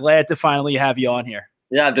 glad to finally have you on here.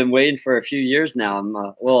 Yeah, I've been waiting for a few years now. I'm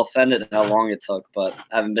a little offended at how long it took, but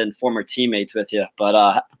I haven't been former teammates with you.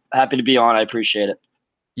 But happy to be on. I appreciate it.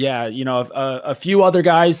 Yeah, a few other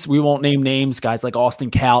guys, we won't name names, guys like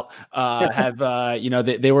Austin Kaut have,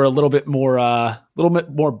 they were a little bit more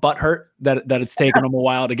butthurt that it's taken them a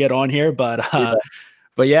while to get on here. But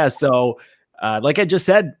yeah, so like I just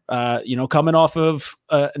said, coming off of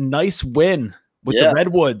a nice win with the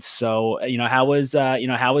Redwoods. So, how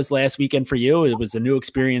was last weekend for you? It was a new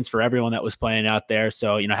experience for everyone that was playing out there.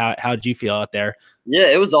 So, how did you feel out there? Yeah,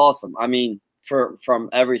 it was awesome. I mean, from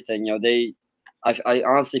everything, I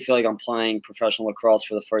honestly feel like I'm playing professional lacrosse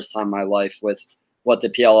for the first time in my life with what the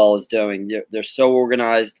PLL is doing. They're so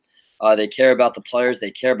organized. They care about the players. They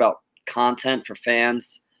care about content for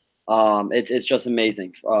fans. It's just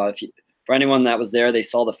amazing. For anyone that was there, they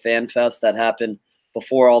saw the fan fest that happened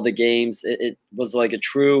before all the games. It was like a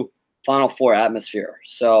true Final Four atmosphere.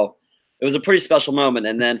 So it was a pretty special moment.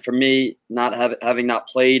 And then for me, having not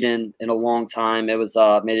played in a long time, it was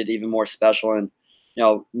made it even more special, and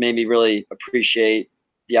made me really appreciate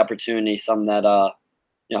the opportunity. Some that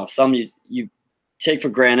some you take for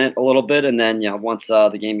granted a little bit, and then once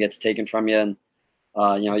the game gets taken from you,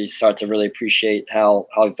 and you start to really appreciate how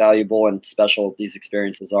valuable and special these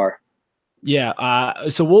experiences are. Yeah.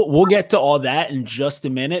 So we'll get to all that in just a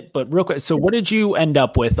minute, but real quick. So what did you end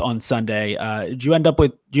up with on Sunday? Do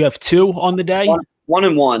you have two on the day? One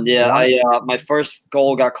and one. Yeah. My first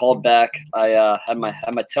goal got called back. I had my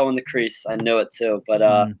toe in the crease. I knew it too, but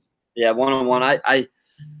 1-on-1.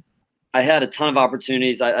 I had a ton of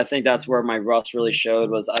opportunities. I think that's where my rust really showed.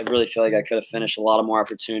 Was I really feel like I could have finished a lot of more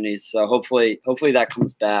opportunities. So hopefully that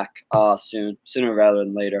comes back sooner rather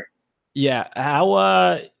than later. Yeah.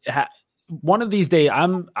 How one of these days,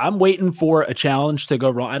 I'm waiting for a challenge to go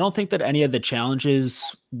wrong. I don't think that any of the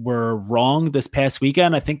challenges were wrong this past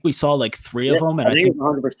weekend. I think we saw like 3 of them, and I think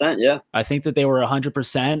 100%. Yeah, I think that they were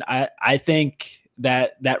 100%. I think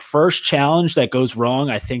that first challenge that goes wrong,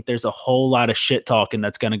 I think there's a whole lot of shit talking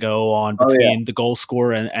that's going to go on between the goal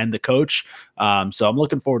scorer and the coach. So I'm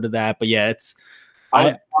looking forward to that. But yeah, it's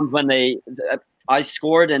when I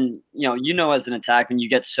scored, and as an attack, when you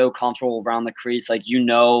get so comfortable around the crease, like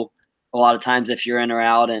a lot of times if you're in or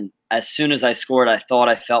out, and as soon as I scored, I thought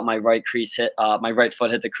I felt my right crease hit, my right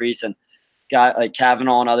foot hit the crease, and guy like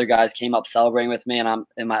Kavanaugh and other guys came up celebrating with me, and I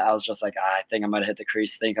was just like, I think I might have hit the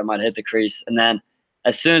crease. And then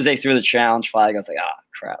as soon as they threw the challenge flag, I was like,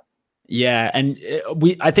 crap. Yeah, and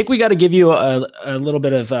I think we got to give you a little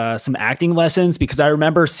bit of some acting lessons, because I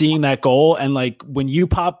remember seeing that goal, and like when you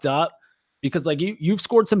popped up, because like you've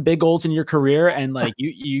scored some big goals in your career, and like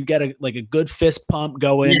you get a good fist pump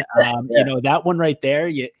going. That one right there,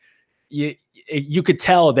 you could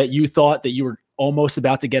tell that you thought that you were almost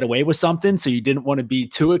about to get away with something, so you didn't want to be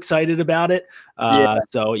too excited about it.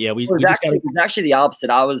 So yeah, it was actually the opposite.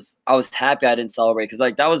 I was happy I didn't celebrate, because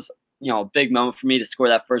like that was a big moment for me to score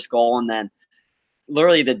that first goal. And then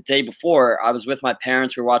literally the day before, I was with my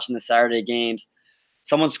parents. We were watching the Saturday games.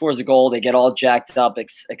 Someone scores a goal, they get all jacked up,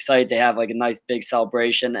 excited. They have like a nice big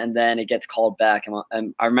celebration, and then it gets called back.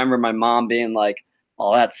 And I remember my mom being like,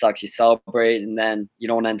 "Oh, that sucks. You celebrate, and then you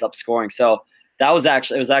don't end up scoring." So it was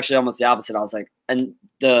actually almost the opposite. I was like, and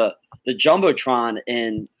the jumbotron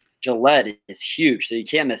in Gillette is huge, so you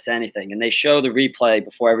can't miss anything. And they show the replay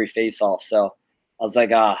before every face-off. So I was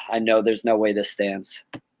like, I know there's no way this stands.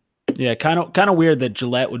 Yeah, kind of weird that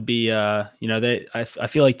Gillette would be, I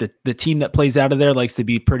feel like the team that plays out of there likes to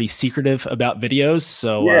be pretty secretive about videos.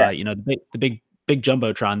 So, the big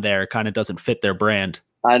jumbotron there kind of doesn't fit their brand.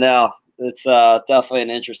 I know. It's definitely an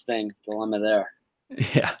interesting dilemma there.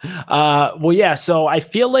 Yeah. So I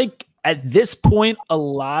feel like at this point, a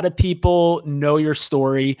lot of people know your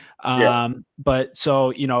story. But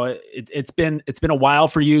so, it's been a while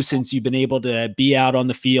for you since you've been able to be out on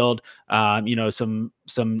the field, some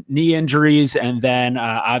knee injuries. And then,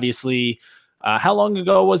 obviously, how long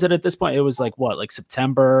ago was it at this point? It was like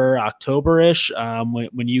September, October-ish,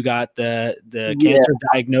 when you got the cancer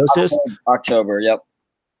diagnosis. October. Yep.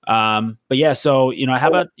 But yeah, so, how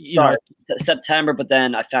about, September, but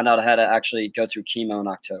then I found out I had to actually go through chemo in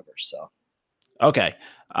October. So. Okay.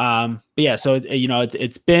 But yeah, so,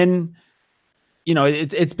 it's been,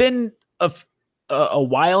 it's been a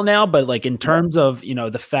while now, but like in terms of,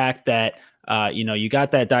 the fact that, you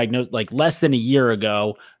got that diagnosis like less than a year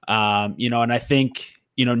ago, and I think,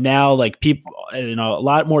 now like people, a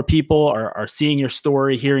lot more people are seeing your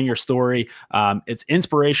story, hearing your story. It's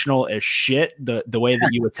inspirational as shit, the way that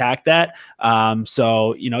you attack that.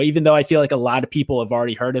 So, even though I feel like a lot of people have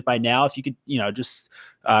already heard it by now, if you could, just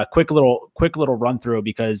quick little run through,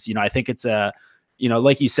 because, I think it's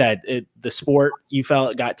like you said, the sport you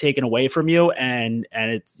felt got taken away from you, and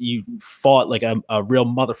you fought like a real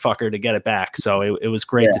motherfucker to get it back. So it was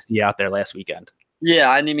great to see you out there last weekend.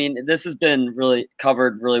 Yeah, I mean, this has been really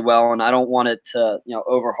covered really well, and I don't want it to,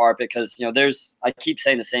 overharp it, because, I keep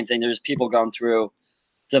saying the same thing. There's people going through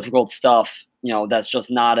difficult stuff, that's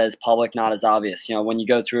just not as public, not as obvious. When you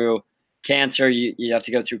go through cancer, you have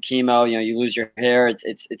to go through chemo, you lose your hair.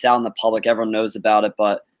 It's out in the public. Everyone knows about it,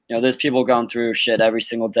 but there's people going through shit every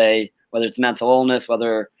single day, whether it's mental illness,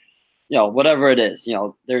 whether, whatever it is,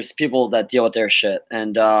 there's people that deal with their shit.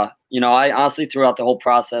 And, I honestly, throughout the whole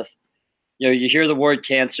process, you hear the word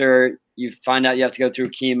cancer, you find out you have to go through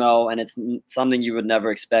chemo, and it's something you would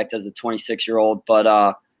never expect as a 26-year-old.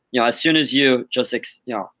 But, as soon as you just,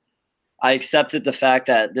 I accepted the fact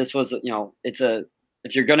that this was,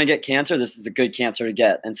 if you're going to get cancer, this is a good cancer to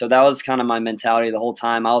get. And so that was kind of my mentality the whole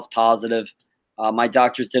time. I was positive. My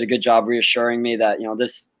doctors did a good job reassuring me that,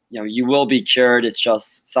 this, you will be cured. It's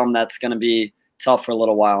just something that's going to be tough for a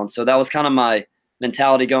little while. And so that was kind of my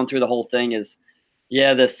mentality going through the whole thing is,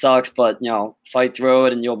 yeah, this sucks, but, fight through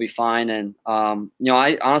it and you'll be fine. And,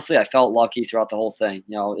 I felt lucky throughout the whole thing.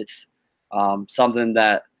 It's something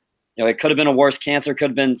that, it could have been a worse cancer, could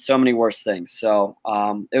have been so many worse things. So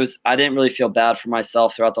I didn't really feel bad for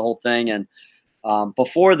myself throughout the whole thing. And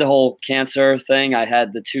before the whole cancer thing, I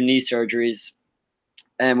had the 2 knee surgeries.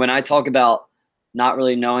 And when I talk about not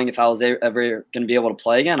really knowing if I was ever going to be able to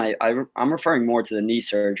play again, I'm referring more to the knee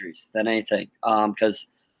surgeries than anything. Because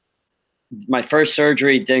my first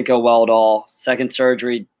surgery didn't go well at all. Second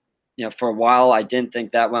surgery, for a while, I didn't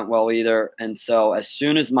think that went well either. And so as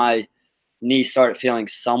soon as my knee started feeling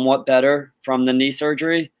somewhat better from the knee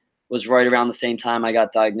surgery, was right around the same time I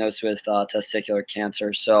got diagnosed with testicular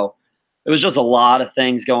cancer. So it was just a lot of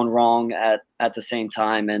things going wrong at the same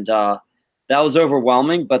time. And that was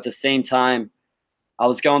overwhelming. But at the same time, I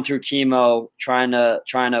was going through chemo, trying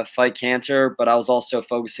to fight cancer, but I was also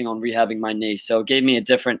focusing on rehabbing my knee. So it gave me a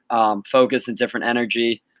different focus and different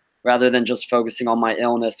energy, rather than just focusing on my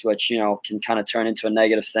illness, which, can kind of turn into a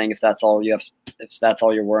negative thing if that's all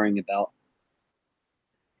you're worrying about.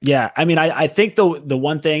 Yeah. I mean, I think the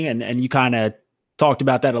one thing, and you kind of talked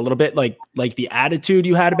about that a little bit, like the attitude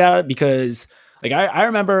you had about it, because like I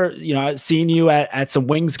remember, seeing you at some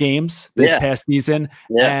Wings games this past season,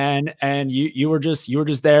 and you were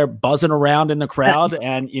just there buzzing around in the crowd,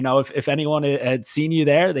 and if anyone had seen you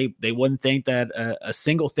there, they wouldn't think that a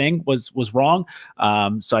single thing was wrong.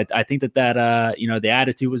 So I think that the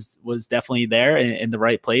attitude was definitely there in the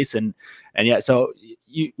right place, and yeah. So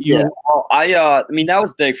I mean, that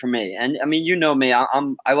was big for me, and I mean, me, I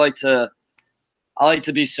like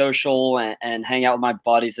to be social and hang out with my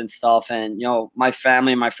buddies and stuff. And, my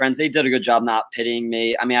family and my friends, they did a good job not pitying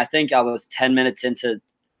me. I mean, I think I was 10 minutes into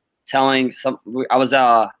telling when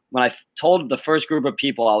I told the first group of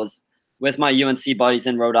people, I was with my UNC buddies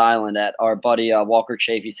in Rhode Island at our buddy Walker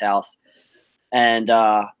Chafee's house. And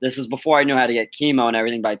this is before I knew how to get chemo and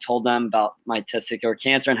everything, but I told them about my testicular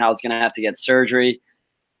cancer and how I was going to have to get surgery.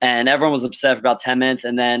 And everyone was upset for about 10 minutes.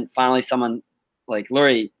 And then finally someone, like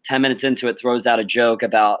literally 10 minutes into it, throws out a joke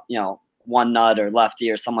about, one nut or lefty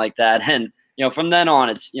or something like that. And, from then on,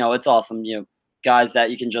 it's awesome. Guys that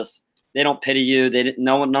you can they don't pity you.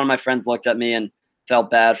 None of my friends looked at me and felt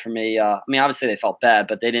bad for me. I mean, obviously they felt bad,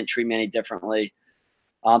 but they didn't treat me any differently.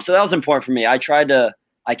 So that was important for me. I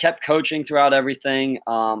kept coaching throughout everything.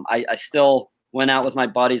 I still went out with my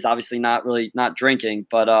buddies, obviously not drinking,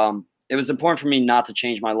 but it was important for me not to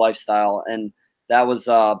change my lifestyle. And that was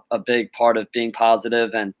a big part of being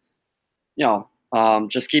positive and,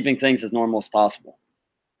 just keeping things as normal as possible.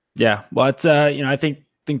 Yeah. Well, it's, I think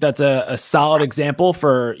that's a solid example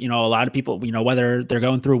for, a lot of people, whether they're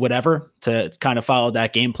going through whatever, to kind of follow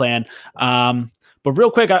that game plan. But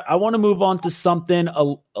real quick, I want to move on to something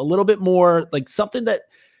a little bit more, like something that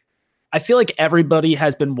I feel like everybody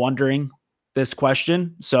has been wondering this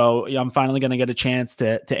question. So I'm finally going to get a chance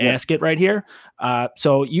to ask it right here.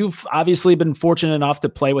 So you've obviously been fortunate enough to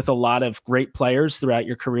play with a lot of great players throughout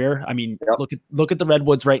your carear. I mean, look at the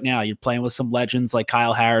Redwoods right now. You're playing with some legends like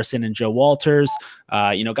Kyle Harrison and Joe Walters,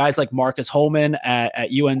 guys like Marcus Holman at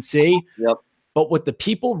UNC. Yep. But what the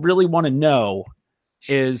people really want to know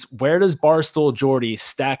is, where does Barstool Jordy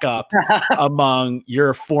stack up among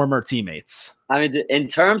your former teammates? I mean, in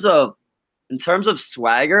terms of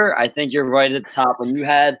swagger, I think you're right at the top. When you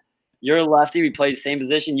had you're a lefty. We played the same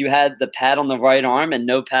position. You had the pad on the right arm and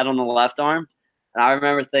no pad on the left arm. And I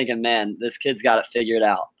remember thinking, man, this kid's got it figured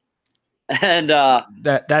out. And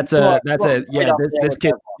that's this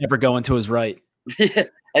kid never going to his right.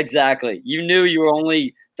 Exactly. You knew you were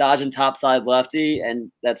only dodging topside lefty, and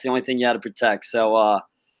that's the only thing you had to protect. So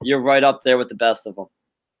you're right up there with the best of them.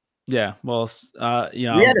 Yeah. Well, we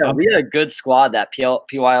had a good squad, that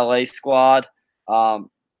PYLA squad.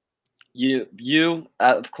 You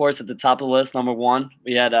of course at the top of the list, number one.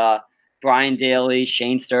 We had Brian Daly,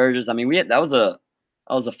 Shane Sturgis. I mean, that was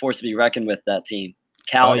a force to be reckoned with, that team.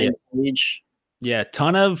 Cal Page. Yeah,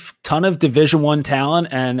 ton of Division I talent,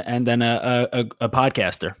 and then a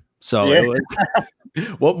podcaster. So it was,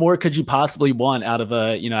 what more could you possibly want out of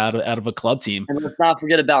a club team? And let's not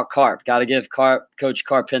forget about Carp. Got to give Coach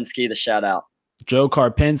Karpinski the shout out. Joe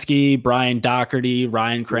Karpinski, Brian Doherty,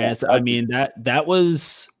 Ryan Krantz. I mean, that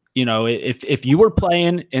was, if you were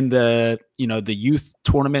playing in the the youth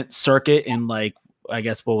tournament circuit in, like, I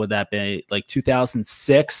guess what would that be, like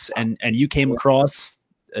 2006, and you came across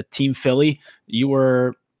a Team Philly,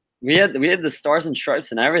 we had the stars and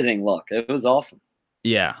stripes and everything. Look, it was awesome.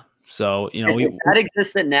 Yeah. So, if that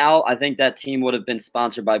existed now, I think that team would have been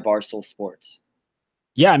sponsored by Barstool Sports.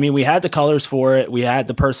 Yeah. I mean, we had the colors for it. We had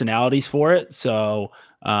the personalities for it. So,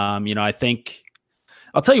 I think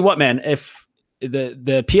I'll tell you what, man, if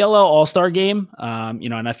the PLL All-Star game,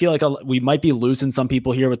 and I feel like we might be losing some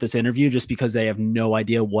people here with this interview just because they have no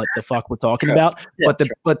idea what the fuck we're talking about. Yeah,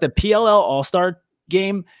 but the PLL All-Star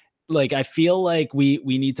game, like, I feel like we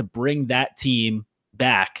need to bring that team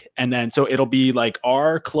back, and then so it'll be like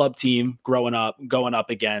our club team going up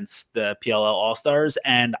against the PLL All-Stars,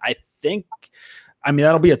 and I think, I mean,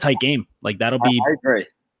 that'll be a tight game. Like, that'll be, I agree.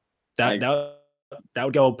 That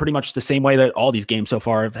would go pretty much the same way that all these games so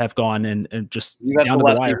far have gone, and just you have down to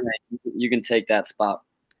the wire. You can take that spot.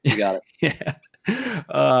 You got it. Yeah.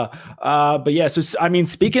 But yeah, so I mean,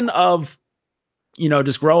 speaking of,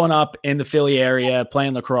 just growing up in the Philly area,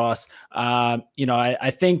 playing lacrosse,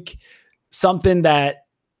 I think something that,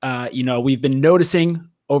 we've been noticing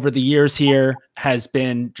over the years here has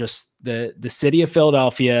been just the city of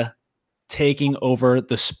Philadelphia taking over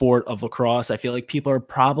the sport of lacrosse. I feel like people are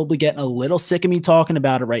probably getting a little sick of me talking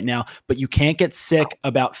about it right now, but you can't get sick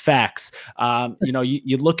about facts.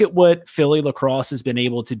 You look at what Philly lacrosse has been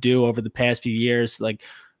able to do over the past few years, like,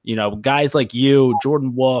 guys like you,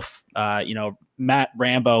 Jordan Wolf, Matt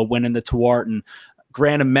Rambo winning the Tewaaraton,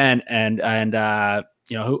 Grant Ament, and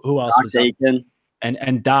who else Doc was Aiken.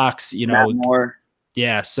 And Docs, more.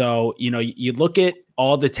 Yeah. So, you look at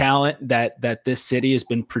all the talent that this city has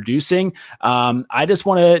been producing. I just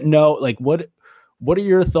want to know, like, what are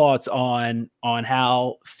your thoughts on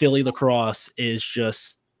how Philly lacrosse is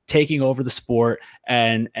just taking over the sport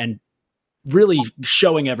and really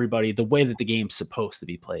showing everybody the way that the game's supposed to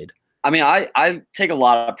be played? I mean, I take a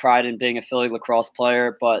lot of pride in being a Philly lacrosse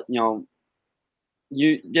player, but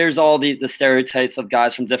there's all the stereotypes of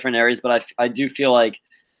guys from different areas, but I do feel like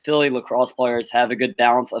Philly lacrosse players have a good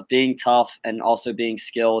balance of being tough and also being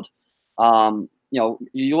skilled. You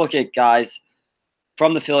look at guys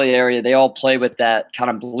from the Philly area, they all play with that kind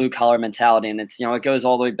of blue collar mentality, and it's, it goes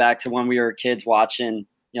all the way back to when we were kids watching,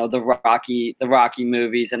 the Rocky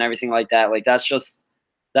movies and everything like that. Like, that's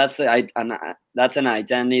an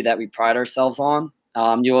identity that we pride ourselves on.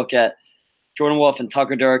 You look at Jordan Wolf and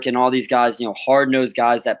Tucker Dirk and all these guys, hard-nosed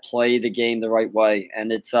guys that play the game the right way.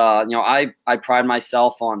 And it's, I pride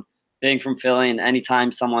myself on being from Philly, and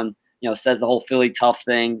anytime someone, says the whole Philly tough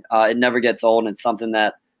thing, it never gets old. And it's something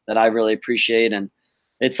that I really appreciate. And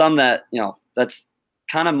it's something that, that's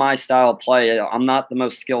kind of my style of play. I'm not the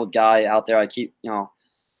most skilled guy out there. I keep,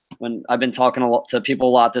 when I've been talking to people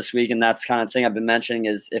a lot this week, and that's kind of thing I've been mentioning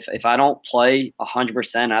is if I don't play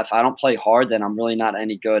 100%, if I don't play hard, then I'm really not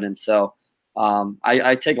any good. And so,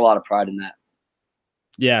 I take a lot of pride in that.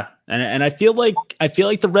 Yeah. And I feel like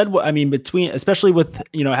the Redwood, I mean, especially with,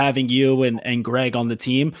 having you and Greg on the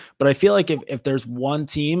team, but I feel like if there's one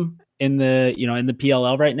team in the, in the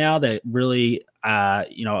PLL right now that really,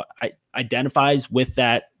 identifies with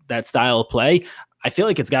that style of play, I feel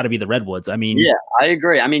like it's got to be the Redwoods. I mean, yeah, I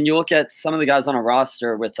agree. I mean, you look at some of the guys on a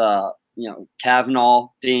roster with, Kavanaugh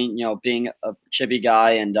being a chippy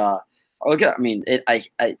guy, and, I mean, it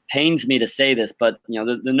pains me to say this, but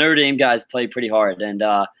the Notre Dame guys play pretty hard, and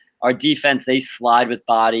our defense, they slide with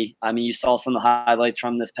body. I mean, you saw some of the highlights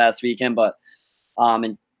from this past weekend, but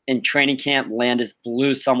in training camp, Landis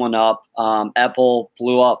blew someone up. Epple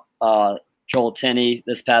blew up Joel Tinney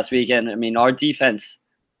this past weekend. I mean, our defense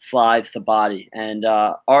slides to body, and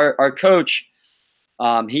our coach,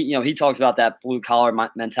 he talks about that blue collar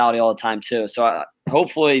mentality all the time too. So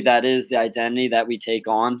hopefully that is the identity that we take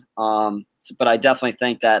on. But I definitely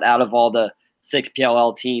think that out of all the 6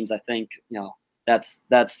 PLL teams, I think,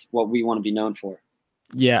 that's what we want to be known for.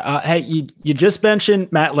 Yeah. Hey, you just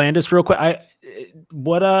mentioned Matt Landis real quick.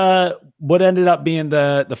 What ended up being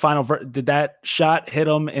the final? Did that shot hit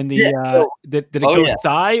him in the? Did it go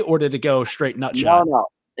thigh or did it go straight nut shot? No.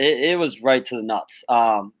 It was right to the nuts.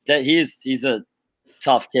 That he's a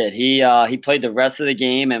tough kid. He played the rest of the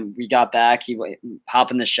game, and we got back. He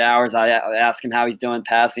hop in the showers. I asked him how he's doing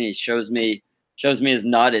passing. He shows me his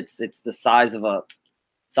nut. It's the size of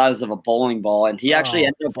a bowling ball, and he actually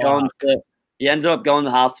ended up going to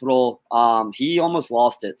the hospital. He almost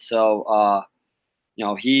lost it. So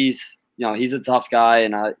he's a tough guy,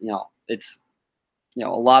 and it's a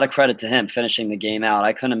lot of credit to him finishing the game out.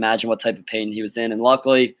 I couldn't imagine what type of pain he was in, and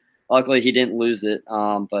luckily he didn't lose it.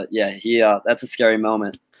 But yeah, that's a scary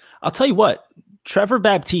moment. I'll tell you what, Trevor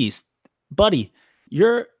Baptiste, buddy,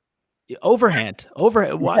 you're overhand.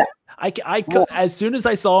 Why? Yeah. I as soon as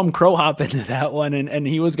I saw him crow hop into that one and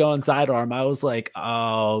he was going sidearm, I was like,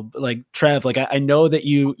 oh, like Trev, like I know that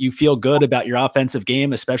you feel good about your offensive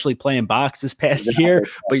game, especially playing box this past year,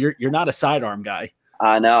 but you're not a sidearm guy.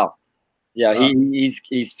 I know. Yeah,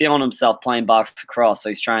 he's feeling himself playing box across, so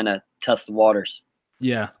he's trying to test the waters.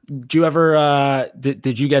 Yeah. Did you ever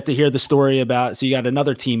did you get to hear the story about? So you got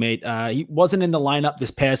another teammate. He wasn't in the lineup this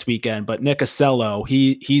past weekend, but Nick Acello,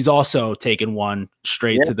 he's also taken one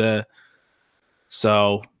straight to the.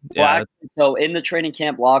 So yeah. Well, actually, so in the training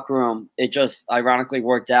camp locker room, it just ironically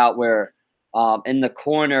worked out where in the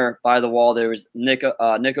corner by the wall there was Nick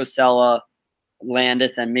Acello,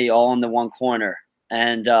 Landis, and me all in the one corner,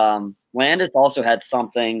 and Landis also had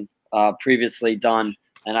something previously done.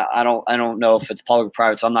 And I don't know if it's public or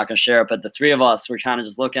private, so I'm not going to share it. But the three of us were kind of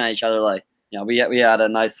just looking at each other like, we had a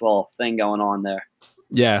nice little thing going on there.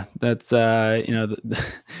 Yeah, that's the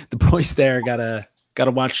boys there gotta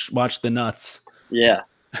watch the nuts. Yeah.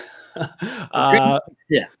 Yeah.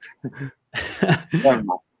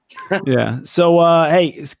 Yeah. So hey,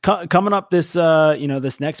 it's coming up this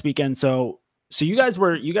this next weekend. So you guys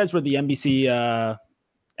were the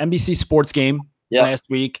NBC Sports Game. Yep. Last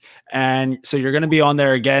week, and so you're going to be on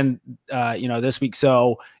there again, this week.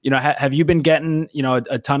 So, have you been getting,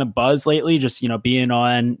 a ton of buzz lately? Just, being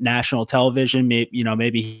on national television,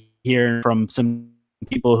 maybe hearing from some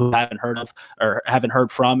people who haven't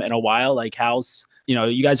heard from in a while. Like, how's,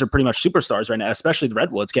 you guys are pretty much superstars right now, especially the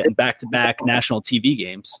Redwoods getting back-to-back national TV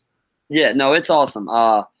games. Yeah, no, it's awesome.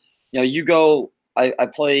 I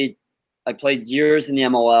played years in the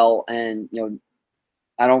MLL, and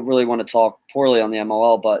I don't really want to talk poorly on the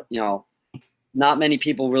MLL, but not many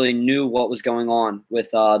people really knew what was going on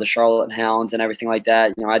with the Charlotte Hounds and everything like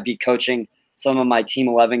that. I'd be coaching some of my Team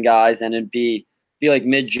 11 guys, and it'd be like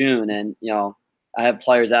mid-June, and I have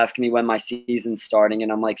players asking me when my season's starting,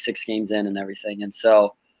 and I'm like 6 games in and everything. And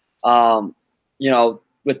so,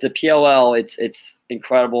 with the PLL, it's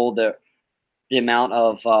incredible the amount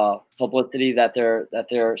of publicity that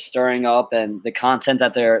they're stirring up, and the content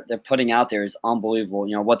that they're putting out there is unbelievable.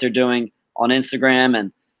 What they're doing on Instagram,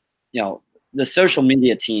 and the social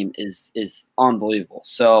media team is unbelievable.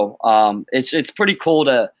 So it's pretty cool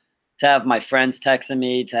to have my friends texting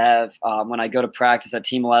me, to have when I go to practice at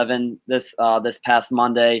Team 11 this past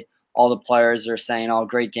Monday, all the players are saying, "Oh,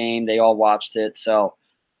 great game." They all watched it. So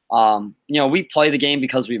we play the game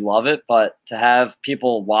because we love it, but to have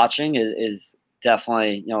people watching is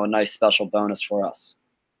definitely, a nice special bonus for us.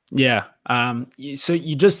 Yeah. So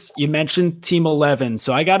you mentioned Team 11.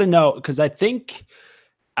 So I got to know, because I think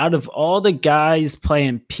out of all the guys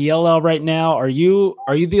playing PLL right now, are you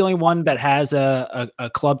the only one that has a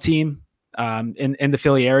club team in the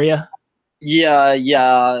Philly area? Yeah.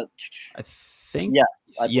 I think. Yes.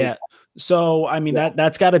 Yeah. So, I mean,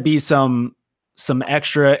 that's got to be some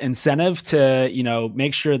extra incentive to,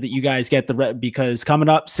 make sure that you guys get because coming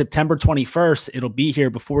up September 21st, it'll be here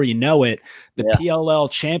before you know it. The PLL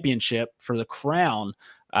championship for the crown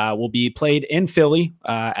will be played in Philly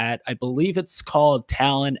at, I believe it's called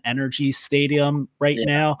Talon Energy Stadium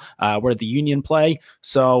now, where the Union play.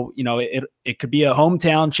 So, it could be a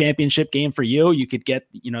hometown championship game for you. You could get,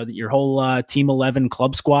 your whole Team 11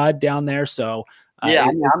 club squad down there. So, I'm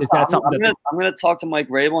going to talk to Mike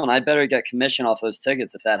Rabel, and I better get commission off those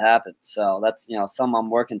tickets if that happens. So that's, something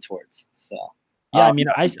I'm working towards. So yeah, I mean,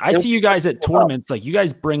 I see you guys at tournaments. Like, you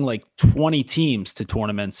guys bring like 20 teams to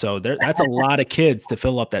tournaments, so that's a lot of kids to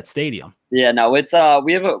fill up that stadium. Yeah, no, it's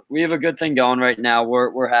we have a good thing going right now.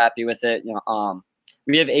 We're happy with it.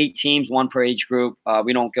 We have 8 teams, 1 per age group.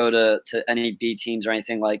 We don't go to any B teams or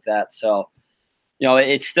anything like that. So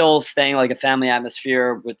it's still staying like a family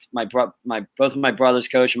atmosphere with both of my brothers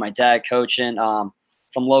coaching, my dad coaching,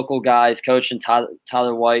 some local guys coaching,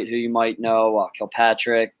 Tyler White, who you might know,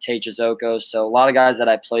 Kilpatrick, Tate Jazoko. So a lot of guys that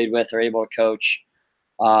I played with are able to coach.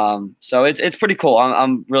 So it's pretty cool.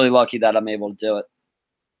 I'm really lucky that I'm able to do it.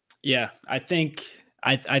 Yeah, I think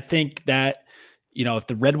that, if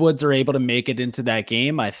the Redwoods are able to make it into that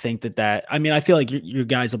game, I think that I mean, I feel like your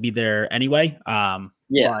guys will be there anyway.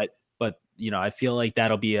 Yeah. But I feel like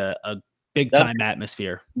that'll be a big time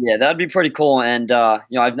atmosphere. Yeah, that'd be pretty cool. And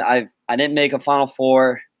I didn't make a Final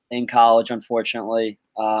Four in college, unfortunately.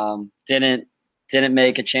 Didn't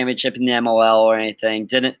make a championship in the MLL or anything.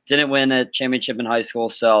 Didn't win a championship in high school.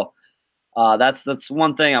 So that's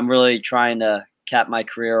one thing I'm really trying to cap my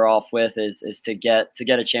career off with is to get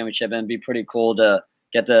a championship, and it'd be pretty cool to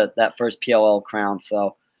get that first PLL crown.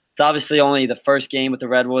 So it's obviously only the first game with the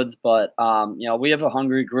Redwoods, but we have a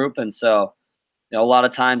hungry group, and so a lot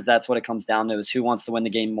of times that's what it comes down to is who wants to win the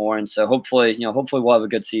game more. And so hopefully we'll have a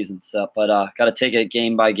good season. So, but got to take it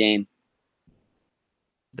game by game.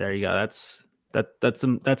 There you go. That's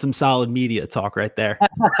some solid media talk right there.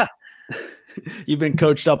 You've been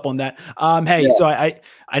coached up on that. Hey, yeah. So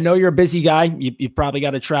I know you're a busy guy. You probably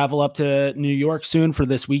got to travel up to New York soon for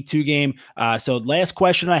this week 2 game. So last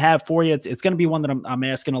question I have for you, it's going to be one that I'm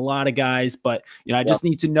asking a lot of guys, but I just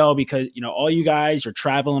need to know because, all you guys are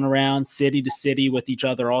traveling around city to city with each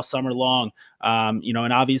other all summer long. And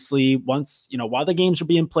obviously once, while the games are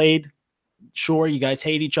being played, sure, you guys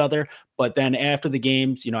hate each other, but then after the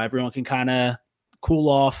games, everyone can kind of cool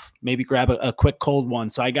off, maybe grab a quick cold one.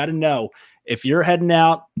 So I got to know, if you're heading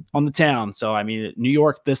out on the town, so I mean New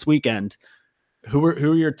York this weekend, who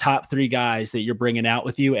are your top 3 guys that you're bringing out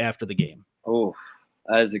with you after the game? Oh,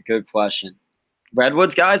 that is a good question.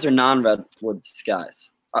 Redwoods guys or non-Redwoods guys?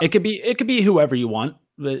 It could be whoever you want.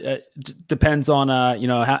 It depends on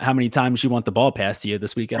how many times you want the ball passed to you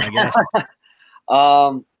this weekend, I guess.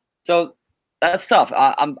 So that's tough.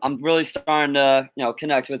 I'm really starting to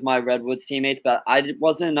connect with my Redwoods teammates, but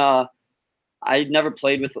I never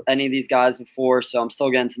played with any of these guys before, so I'm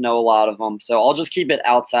still getting to know a lot of them. So I'll just keep it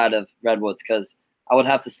outside of Redwoods because I would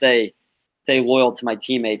have to stay loyal to my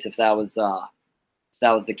teammates if that was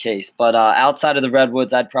the case. But outside of the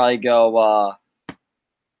Redwoods, I'd probably go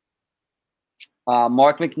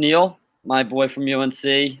Mark McNeil, my boy from UNC.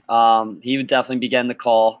 He would definitely be getting the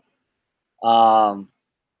call.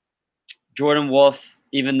 Jordan Wolf,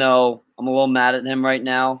 even though I'm a little mad at him right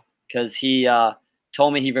now because he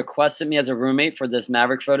told me he requested me as a roommate for this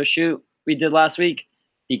Maverick photo shoot we did last week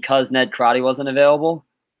because Ned Crotty wasn't available.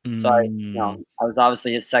 So I was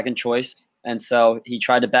obviously his second choice. And so he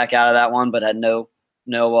tried to back out of that one, but had no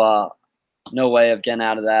way of getting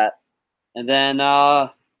out of that. And then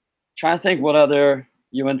trying to think what other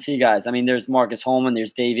UNC guys. I mean, there's Marcus Holman,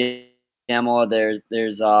 there's Davey Hamill, there's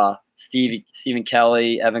Stephen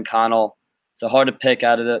Kelly, Evan Connell. So hard to pick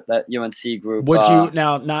out of that UNC group. Would you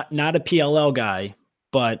now not a PLL guy,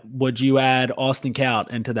 but would you add Austin Kaut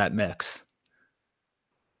into that mix?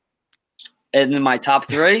 And in my top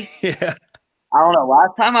 3? Yeah. I don't know.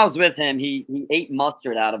 Last time I was with him, he ate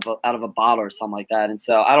mustard out of a bottle or something like that. And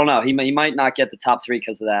so I don't know. He might not get the top 3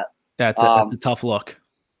 because of that. That's a tough look.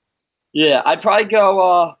 Yeah, I'd probably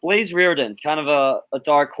go Blaze Reardon, kind of a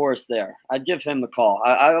dark horse there. I'd give him the call.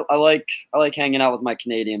 I like hanging out with my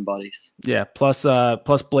Canadian buddies. Yeah, plus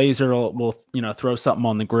Blazer will throw something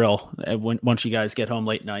on the grill once you guys get home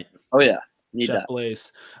late night. Oh yeah, need Chef that.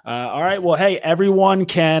 Blaze. All right, well, hey, everyone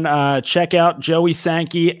can check out Joey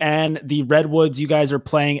Sankey and the Redwoods. You guys are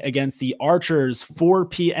playing against the Archers 4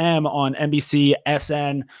 p.m. on NBC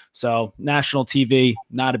SN. So national TV,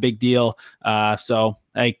 not a big deal. So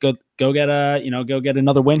hey, go get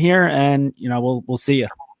another win here, and we'll see you.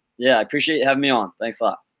 Yeah, I appreciate you having me on. Thanks a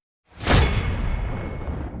lot.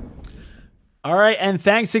 All right, and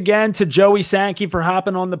thanks again to Joey Sankey for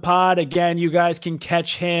hopping on the pod. Again, you guys can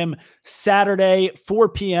catch him Saturday, 4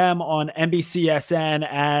 p.m. on NBCSN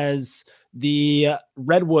as the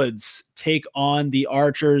Redwoods take on the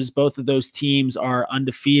Archers. Both of those teams are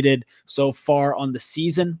undefeated so far on the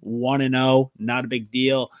season, 1-0, not a big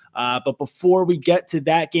deal. But before we get to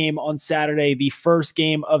that game on Saturday, the first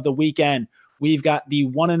game of the weekend, we've got the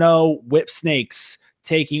 1-0 Whip Snakes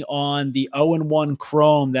taking on the 0-1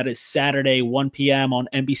 Chrome. That is Saturday, 1 p.m. on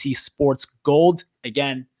NBC Sports Gold.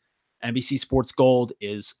 Again, NBC Sports Gold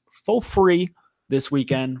is full free this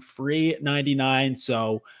weekend, free $99.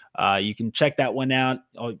 So you can check that one out.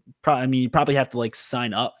 You probably have to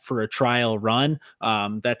sign up for a trial run.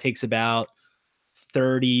 That takes about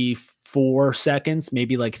 30, 34 seconds,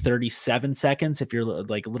 maybe like 37 seconds if you're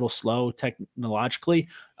like a little slow technologically.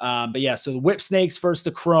 But yeah, so the Whip Snakes versus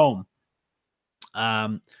the Chrome.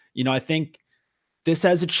 I think this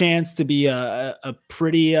has a chance to be a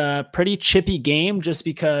pretty chippy game, just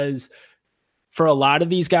because for a lot of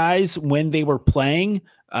these guys, when they were playing,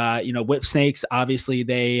 Whip Snakes, obviously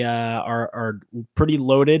they are pretty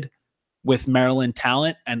loaded with Maryland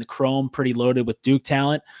talent, and the Chrome pretty loaded with Duke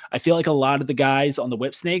talent. I feel like a lot of the guys on the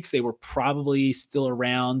Whip Snakes, they were probably still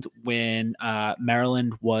around when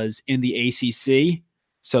Maryland was in the ACC.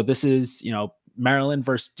 So this is, Maryland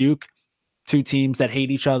versus Duke, two teams that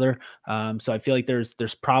hate each other. So I feel like there's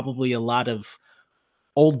probably a lot of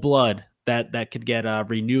old blood that could get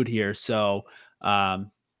renewed here. So, I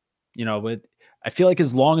feel like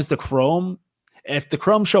as long as if the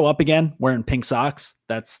Chrome show up again wearing pink socks,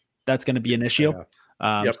 that's going to be an issue.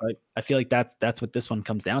 Yep. So I feel like that's what this one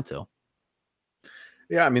comes down to.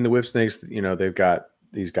 Yeah, I mean, the Whip Snakes, they've got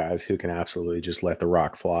these guys who can absolutely just let the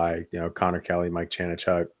rock fly. Connor Kelly, Mike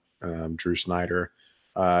Chanichuk, Drew Snyder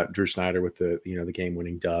with the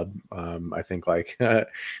game-winning dub. I think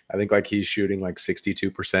he's shooting like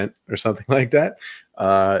 62% or something like that.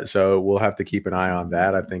 So we'll have to keep an eye on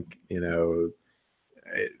that. I think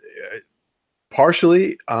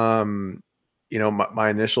partially. My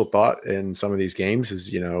initial thought in some of these games is,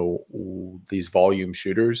 these volume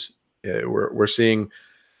shooters, we're seeing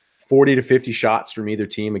 40 to 50 shots from either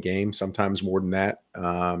team a game, sometimes more than that.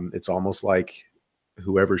 It's almost like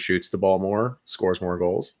whoever shoots the ball more scores more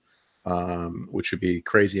goals, which would be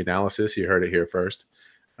crazy analysis. You heard it here first.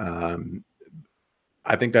 I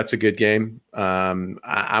think that's a good game.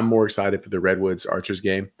 I'm more excited for the Redwoods Archers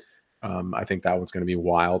game. I think that one's going to be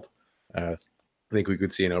wild. I think we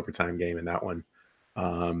could see an overtime game in that one.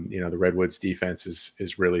 The Redwoods defense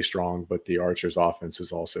is really strong, but the Archers offense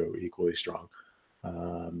is also equally strong.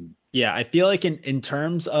 Yeah, I feel like in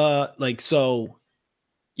terms of Whip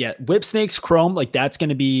Snakes Chrome, like that's going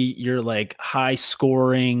to be your like high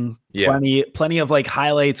scoring, plenty of like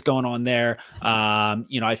highlights going on there.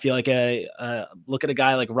 I feel like look at a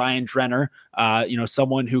guy like Ryan Drenner,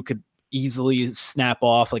 someone who could easily snap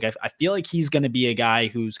off. Like I feel like he's going to be a guy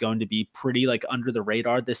who's going to be pretty like under the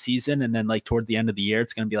radar this season, and then like toward the end of the year,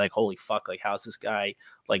 it's going to be like, holy fuck, like how's this guy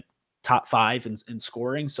like top 5 in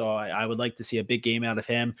scoring? So I would like to see a big game out of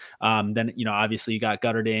him. Then obviously you got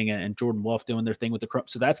Gutterding and Jordan Wolf doing their thing with the Chrome.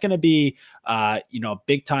 So that's going to be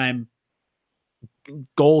big time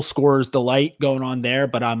goal scorers delight going on there.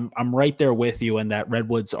 But I'm right there with you in that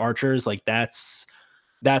Redwoods Archers. Like that's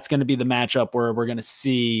going to be the matchup where we're going to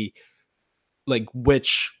see like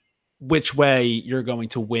which way you're going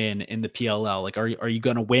to win in the PLL. Like, are you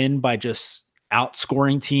going to win by just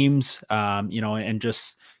outscoring teams, and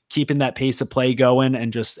just keeping that pace of play going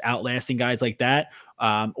and just outlasting guys like that?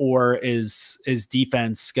 Or is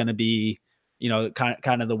defense going to be,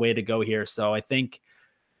 kind of the way to go here? So I think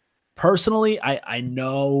personally, I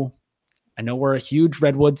know we're a huge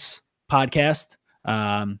Redwoods podcast.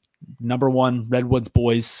 Number one, Redwoods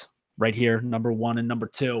boys right here, number 1 and number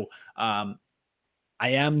 2.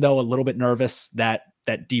 I am though a little bit nervous that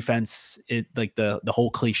defense, like the whole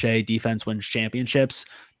cliche defense wins championships,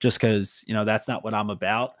 just because that's not what I'm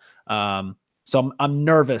about. So I'm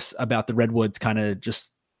nervous about the Redwoods kind of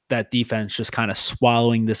just that defense just kind of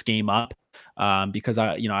swallowing this game up, because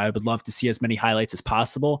I would love to see as many highlights as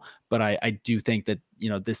possible, but I do think that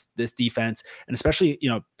this defense, and especially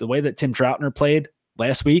the way that Tim Troutner played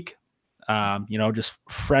last week, just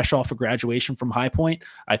fresh off of graduation from High Point,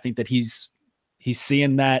 I think that he's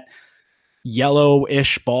seeing that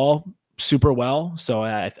yellow-ish ball super well. So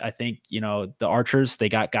I think, the Archers, they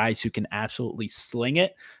got guys who can absolutely sling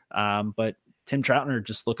it. But Tim Troutner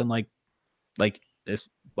just looking like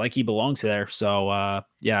he belongs there. So I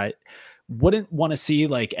wouldn't want to see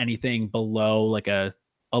like anything below like a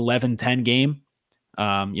 11-10 game.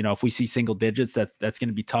 If we see single digits, that's going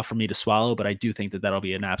to be tough for me to swallow, but I do think that that'll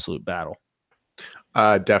be an absolute battle.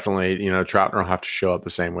 Definitely, Troutner will have to show up the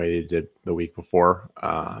same way he did the week before.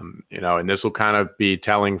 And this will kind of be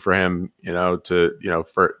telling for him,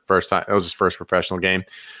 for first time, it was his first professional game.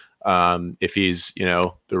 If he's,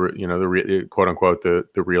 the quote unquote, the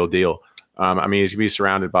real deal. I mean, he's gonna be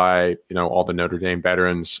surrounded by, all the Notre Dame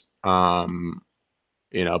veterans, but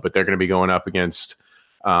they're going to be going up against,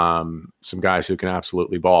 some guys who can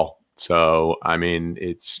absolutely ball. So, I mean,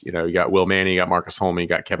 it's, you got Will Manny, you got Marcus Holman, you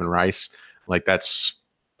got Kevin Rice. Like that's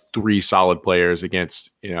 3 solid players against,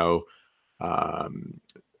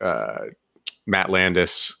 Matt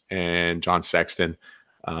Landis and John Sexton.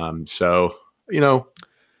 You know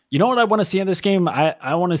what I want to see in this game?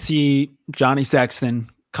 I want to see Johnny Sexton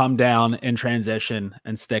come down in transition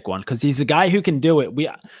and stick one, because he's a guy who can do it.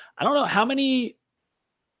 I don't know how many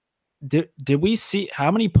did we see, how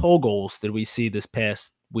many pole goals did we see this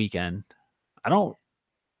past weekend?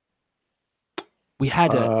 We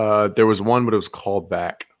had to. There was one, but it was called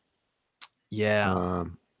back. Yeah.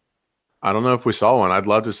 I don't know if we saw one. I'd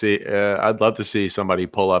love to see. I'd love to see somebody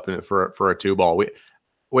pull up in it for a 2-ball. Wait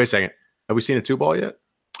a second. Have we seen a 2-ball yet?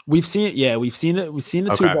 We've seen it. Yeah, we've seen it. We've seen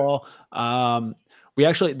the Okay. 2-ball. We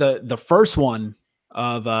actually the first one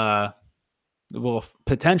of well,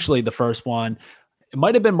 potentially the first one. It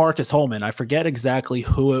might have been Marcus Holman. I forget exactly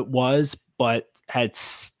who it was, but had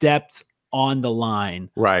stepped on the line.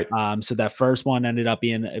 Right. So that first one ended up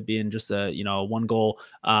being just a, you know, 1 goal.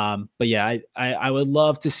 But yeah, I would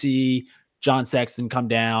love to see John Sexton come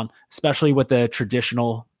down, especially with the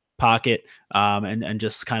traditional pocket, and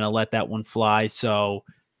just kind of let that one fly. So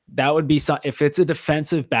that would be if it's a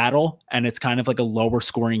defensive battle and it's kind of like a lower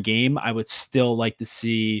scoring game, I would still like to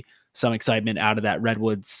see some excitement out of that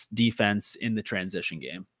Redwoods defense in the transition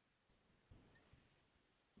game.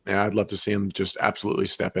 Yeah, I'd love to see him just absolutely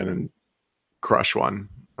step in and crush one.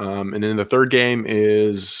 And then the third game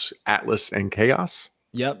is Atlas and Chaos.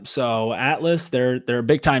 Yep. So Atlas, they're a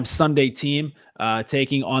big time Sunday team,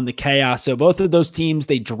 taking on the Chaos. So both of those teams,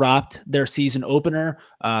 they dropped their season opener.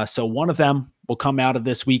 So one of them will come out of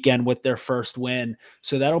this weekend with their first win.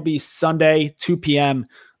 So that'll be Sunday, 2 p.m.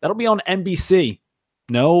 That'll be on NBC.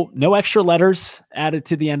 No extra letters added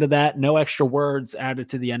to the end of that. No extra words added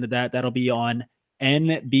to the end of that. That'll be on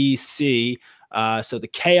NBC. So the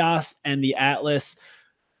Chaos and the Atlas.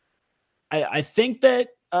 I think that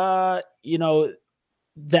you know,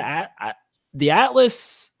 the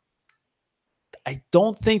Atlas, I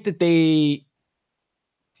don't think that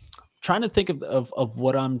trying to think of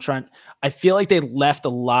what I'm trying. I feel like they left a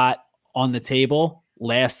lot on the table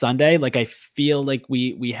last Sunday. Like, I feel like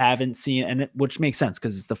we haven't seen, and which makes sense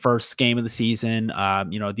because it's the first game of the season.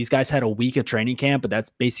 You know, these guys had a week of training camp, but that's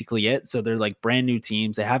basically it. So they're like brand new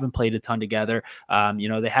teams. They haven't played a ton together. You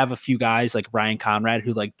know, they have a few guys like Ryan Conrad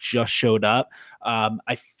who like just showed up.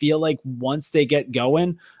 I feel like once they get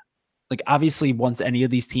going, like obviously once any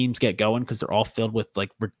of these teams get going, because they're all filled with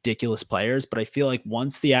like ridiculous players, but I feel like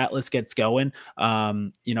once the Atlas gets going,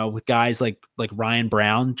 you know, with guys like Ryan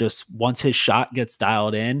Brown, just once his shot gets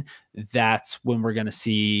dialed in, that's when we're going to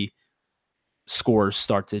see scores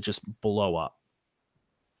start to just blow up.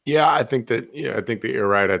 Yeah, I think that you're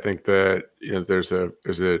right. I think that, you know, there's a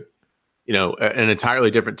you know, an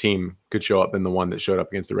entirely different team could show up than the one that showed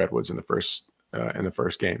up against the Redwoods in the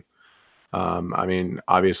first game. I mean,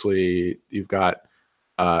 obviously you've got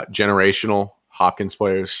generational Hopkins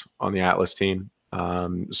players on the Atlas team.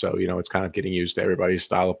 So, you know, it's kind of getting used to everybody's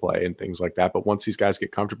style of play and things like that. But once these guys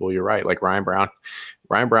get comfortable, you're right. Like Ryan Brown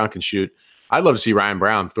can shoot. I'd love to see Ryan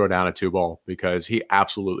Brown throw down a 2-ball because he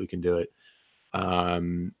absolutely can do it.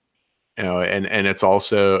 You know, and it's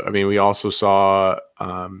also, I mean, we also saw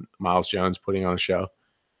Miles Jones putting on a show.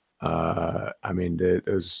 I mean,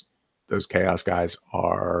 those Chaos guys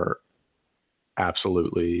are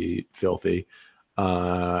absolutely filthy.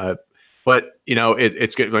 But you know,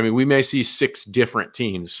 it's good. I mean, we may see 6 different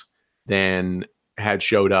teams than had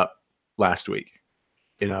showed up last week.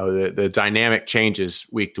 You know, the dynamic changes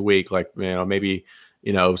week to week. Like, you know, maybe,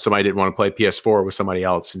 you know, somebody didn't want to play PS4 with somebody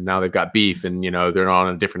else, and now they've got beef, and, you know, they're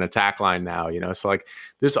on a different attack line now. You know, so like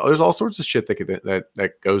there's all sorts of shit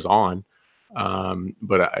that goes on.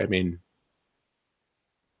 But I mean,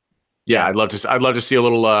 yeah, I'd love to see a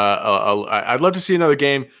little. I'd love to see another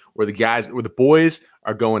game where the boys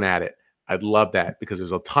are going at it. I'd love that because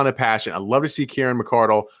there's a ton of passion. I'd love to see Kieran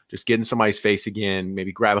McCardle just get in somebody's face again,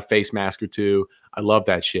 maybe grab a face mask or two. I love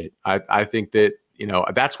that shit. I think that, you know,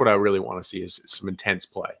 that's what I really want to see is some intense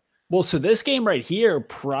play. Well, so this game right here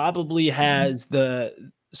probably has this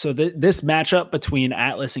matchup between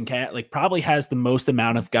Atlas and Cat like probably has the most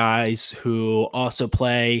amount of guys who also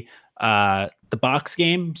play the box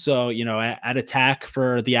game. So, you know, at attack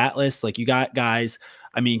for the Atlas, like you got guys.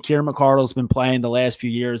 I mean, Kieran McCardle's been playing the last few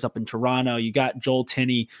years up in Toronto. You got Joel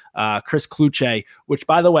Tinney, Chris Kluche, which,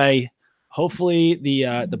 by the way, hopefully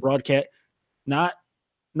the broadcast, not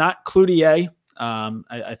Cloutier.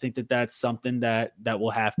 I think that's something that we'll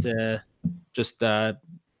have to just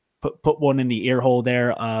put one in the ear hole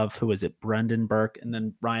there of, who is it? Brendan Burke and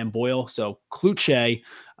then Ryan Boyle. So Kluche,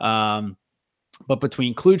 but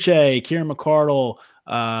between Kluche, Kieran McCardle,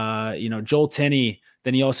 you know, Joel Tinney,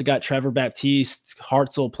 then you also got Trevor Baptiste,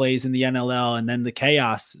 Hartzell plays in the NLL, and then the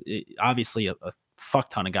Chaos, obviously a fuck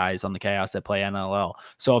ton of guys on the Chaos that play NLL.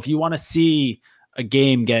 So if you want to see a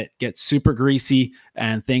game get super greasy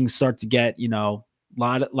and things start to get, you know,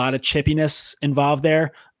 lot of chippiness involved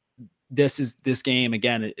there. This game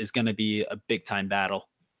again is going to be a big time battle.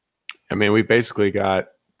 I mean, we basically got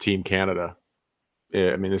Team Canada.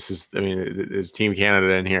 Yeah, I mean, there's Team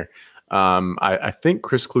Canada in here. I think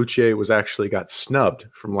Chris Cloutier was actually got snubbed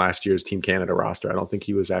from last year's Team Canada roster. I don't think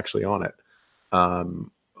he was actually on it.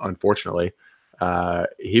 Unfortunately,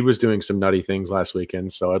 he was doing some nutty things last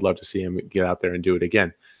weekend, so I'd love to see him get out there and do it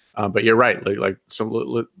again. But you're right. We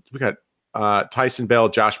got Tyson Bell,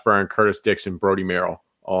 Josh Byrne, Curtis Dixon, Brody Merrill,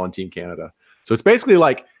 all on Team Canada. So it's basically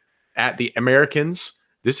like at the Americans.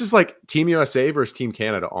 This is like Team USA versus Team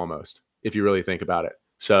Canada almost, if you really think about it.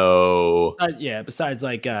 So besides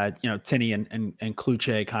like Tinney and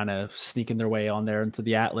Cloutier kind of sneaking their way on there into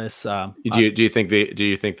the Atlas. Do you think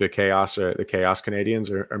the Chaos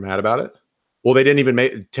Canadians are mad about it? Well, they didn't even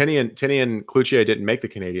make Tinney and Cloutier didn't make the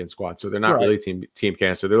Canadian squad, so they're not really Team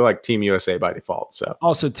Canada. They're like Team USA by default. So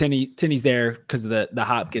also Tinney's there because of the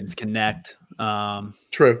Hopkins connect.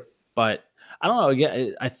 True, but I don't know.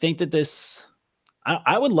 Again, I think that this.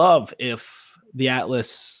 I would love if the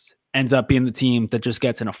Atlas ends up being the team that just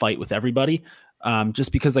gets in a fight with everybody.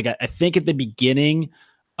 Just because like I think at the beginning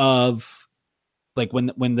of like when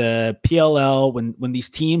the PLL, when these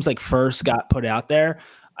teams like first got put out there,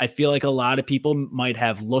 I feel like a lot of people might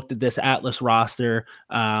have looked at this Atlas roster,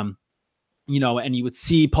 and you would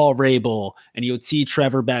see Paul Rabel and you would see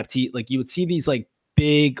Trevor Baptiste, like you would see these like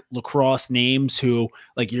big lacrosse names who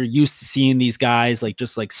like you're used to seeing these guys like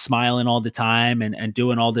just like smiling all the time and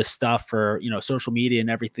doing all this stuff for social media and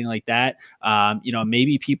everything like that.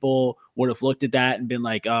 Maybe people would have looked at that and been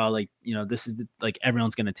like, oh, like this is like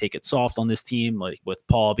everyone's gonna take it soft on this team, like with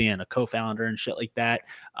Paul being a co-founder and shit like that.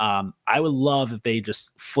 I would love if they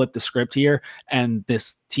just flip the script here and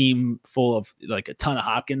this team full of like a ton of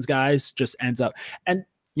Hopkins guys just ends up. And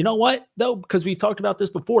you know what though, because we've talked about this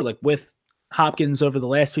before, like with Hopkins over the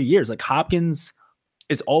last few years, like Hopkins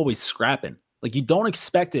is always scrapping. Like you don't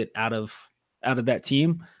expect it out of that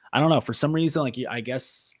team. I don't know, for some reason, like I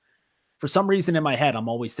guess for some reason in my head, I'm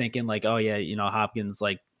always thinking like, oh yeah, Hopkins,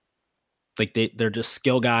 like they're just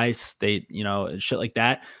skill guys, they, shit like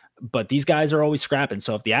that. But these guys are always scrapping.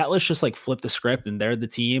 So if the Atlas just like flip the script and they're the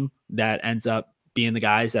team that ends up being the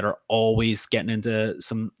guys that are always getting into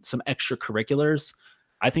some extracurriculars,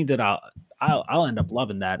 I think that I'll end up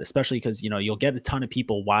loving that, especially because, you'll get a ton of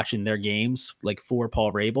people watching their games like for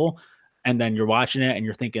Paul Rabel, and then you're watching it and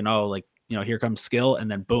you're thinking, oh, like, here comes skill.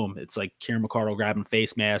 And then boom, it's like Kieran McCardle grabbing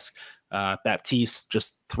face mask, Baptiste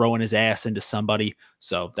just throwing his ass into somebody.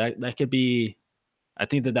 So that could be, I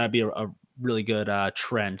think that'd be a really good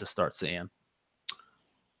trend to start seeing.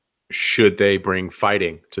 Should they bring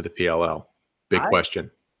fighting to the PLL? Big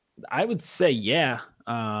question. I would say, yeah.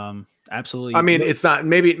 Absolutely. I mean, it's not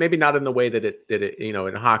maybe not in the way that it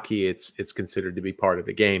in hockey it's considered to be part of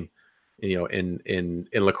the game. In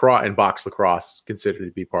lacrosse and box lacrosse, considered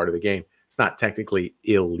to be part of the game. It's not technically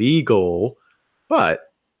illegal,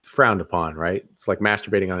 but it's frowned upon, right? It's like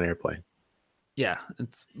masturbating on an airplane. Yeah,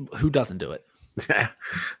 it's who doesn't do it.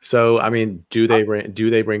 So, I mean, do they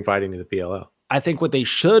bring fighting to the PLL? I think what they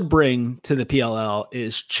should bring to the PLL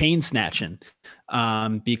is chain snatching.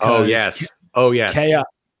 Because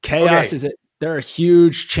Chaos is it? They're a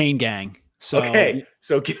huge chain gang. So this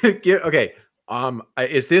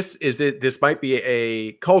might be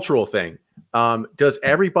a cultural thing. Does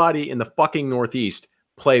everybody in the fucking Northeast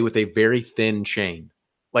play with a very thin chain?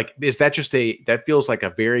 Like, is that just that feels like a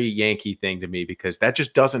very Yankee thing to me, because that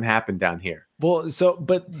just doesn't happen down here. Well,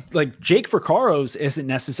 but like Jake Furcaro's isn't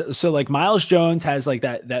necessary. So like Miles Jones has like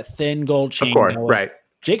that thin gold chain. Of course, right.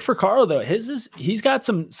 Jake Furcaro though, he's got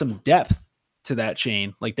some depth to that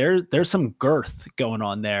chain. Like there's some girth going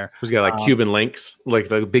on there. He's got like Cuban links, like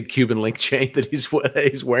the big Cuban link chain that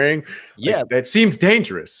he's wearing. Yeah, like, that seems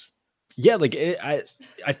dangerous. Yeah, like I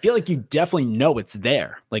feel like you definitely know it's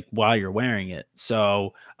there, like while you're wearing it.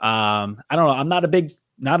 So I don't know. I'm not a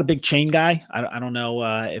big chain guy. I don't know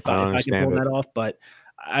if I can pull that off, but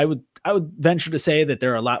I would venture to say that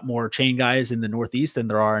there are a lot more chain guys in the Northeast than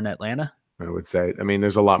there are in Atlanta. I would say. I mean,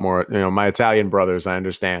 there's a lot more. My Italian brothers, I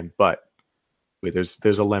understand, but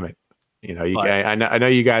there's a limit. I know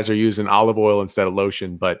you guys are using olive oil instead of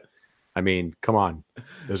lotion, but I mean, come on,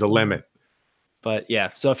 there's a limit. But yeah,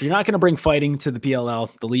 so if you're not going to bring fighting to the PLL,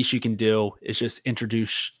 the least you can do is just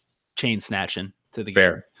introduce chain snatching to the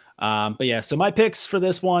game. But yeah, so my picks for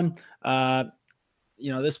this one,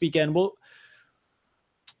 this weekend,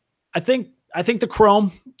 I think the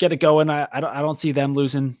Chrome get it going. I don't see them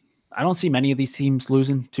losing. I don't see many of these teams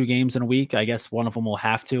losing 2 games in a week. I guess one of them will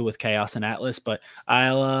have to with Chaos and Atlas, but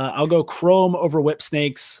I'll go Chrome over Whip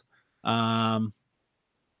Snakes.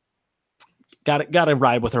 Gotta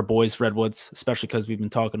ride with our boys, Redwoods, especially because we've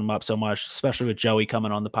been talking them up so much, especially with Joey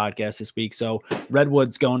coming on the podcast this week. So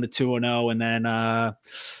Redwoods going to 2-0, and then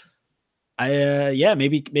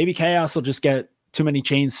maybe Chaos will just get too many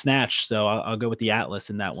chains snatched. So I'll go with the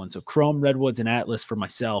Atlas in that one. So Chrome, Redwoods, and Atlas for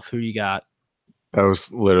myself. Who you got? That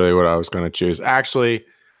was literally what I was going to choose. Actually,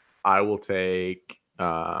 I will take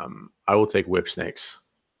Whip Snakes.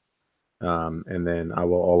 And then I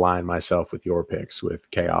will align myself with your picks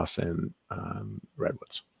with Chaos and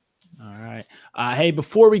Redwoods. All right. Hey,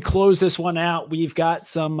 before we close this one out, we've got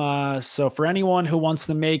some. So for anyone who wants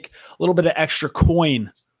to make a little bit of extra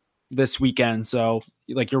coin this weekend, so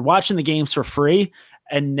like you're watching the games for free,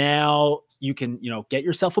 and now you can get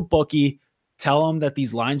yourself a bookie. Tell them that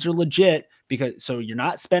these lines are legit, because so you're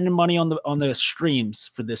not spending money on the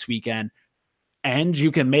streams for this weekend, and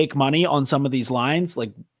you can make money on some of these lines.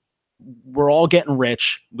 Like, we're all getting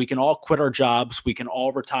rich. We can all quit our jobs. We can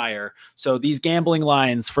all retire. So these gambling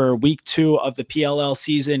lines for week 2 of the PLL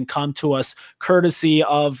season come to us courtesy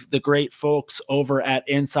of the great folks over at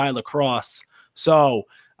Inside Lacrosse. So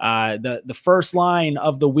the first line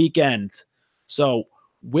of the weekend. So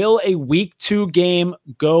will a week 2 game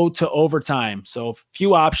go to overtime? So a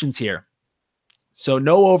few options here. So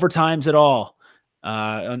no overtimes at all.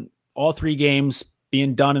 On all 3 games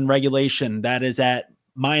being done in regulation. That is at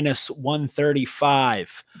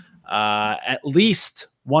 -135, at least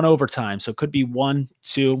 1 overtime. So it could be 1,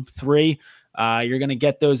 2, 3. You're going to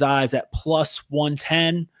get those odds at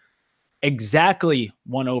 +110, exactly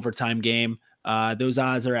 1 overtime game. Those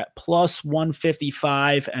odds are at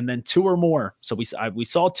 +155, and then 2 or more. So we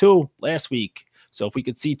saw 2 last week. So if we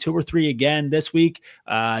could see 2 or 3 again this week,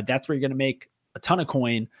 that's where you're going to make a ton of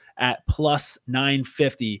coin at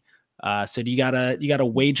 +950. So do you got a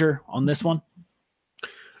wager on this one?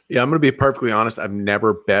 Yeah, I'm going to be perfectly honest. I've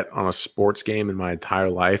never bet on a sports game in my entire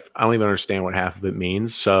life. I don't even understand what half of it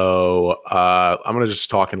means. So I'm going to just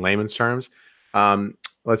talk in layman's terms.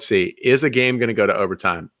 Let's see. Is a game going to go to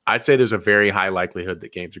overtime? I'd say there's a very high likelihood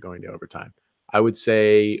that games are going to overtime. I would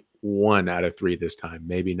say 1 out of 3 this time.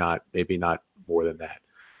 Maybe not more than that.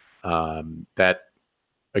 That,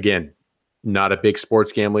 again, not a big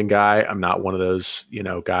sports gambling guy. I'm not one of those,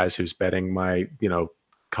 guys who's betting my,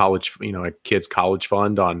 college, a kid's college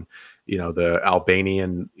fund on, the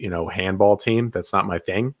Albanian, handball team. That's not my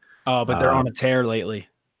thing. Oh, but they're on a tear lately.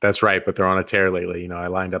 That's right. But they're on a tear lately. I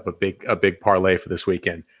lined up a big parlay for this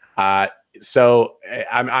weekend. So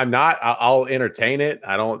I'm not, I'll entertain it.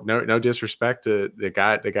 I don't, no disrespect to the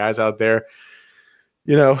guys out there,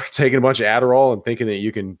 taking a bunch of Adderall and thinking that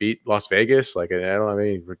you can beat Las Vegas. Like, I don't have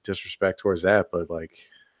any disrespect towards that, but like,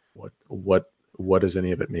 what does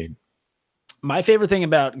any of it mean? My favorite thing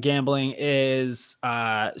about gambling is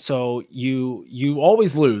so you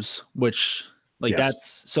always lose, which like Yes.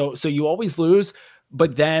 that's so you always lose,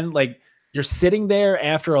 but then like you're sitting there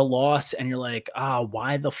after a loss and you're like,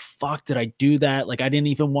 why the fuck did I do that? Like, I didn't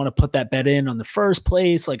even want to put that bet in on the first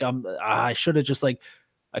place. Like, I should have just like,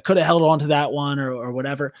 I could have held on to that one or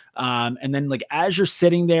whatever. And then like, as you're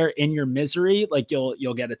sitting there in your misery, like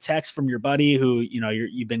you'll get a text from your buddy who,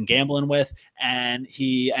 you've been gambling with, and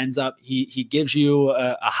he ends up, he gives you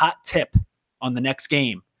a hot tip on the next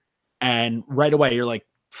game. And right away you're like,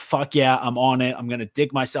 fuck yeah, I'm on it. I'm going to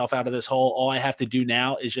dig myself out of this hole. All I have to do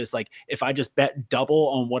now is just like, if I just bet double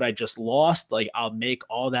on what I just lost, like I'll make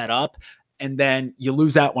all that up. And then you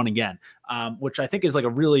lose that one again, which I think is like a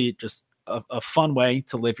really just a fun way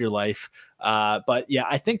to live your life. But yeah,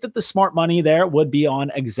 I think that the smart money there would be on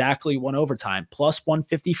exactly 1 overtime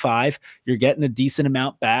 +155. You're getting a decent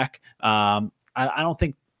amount back. I don't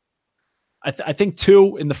think, I think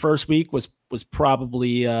 2 in the first week was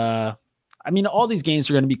probably, all these games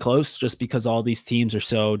are going to be close just because all these teams are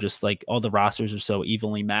so just like all the rosters are so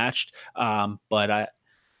evenly matched. But I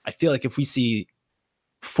feel like if we see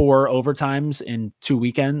 4 overtimes in 2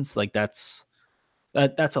 weekends, like that's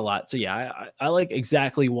a lot. So yeah, I like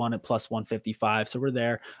exactly 1 at +155. So we're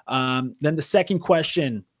there. Then the second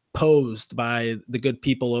question posed by the good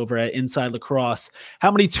people over at Inside Lacrosse: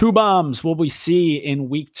 how many 2 bombs will we see in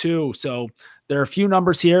week 2? So there are a few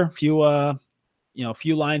numbers here, a few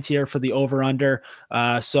lines here for the over under.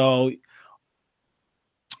 So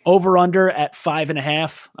over under at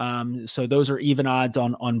 5.5. So those are even odds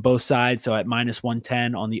on both sides. So at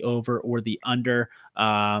 -110 on the over or the under.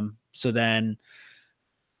 So then,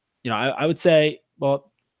 I would say,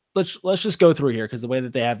 well, let's just go through here, because the way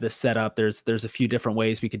that they have this set up, there's a few different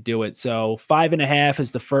ways we could do it. So 5.5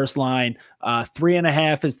 is the first line.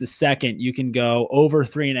 3.5 is the second. You can go over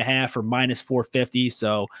 3.5 or -450.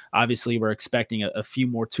 So obviously we're expecting a few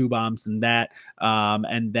more 2 bombs than that.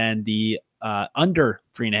 And then the under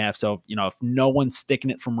 3.5. So, if no one's sticking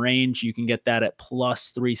it from range, you can get that at plus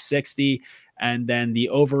 360. And then the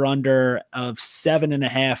over under of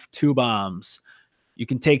 7.5 two bombs. You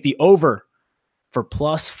can take the over for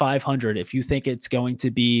plus 500 if you think it's going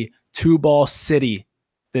to be two ball city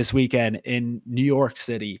this weekend in New York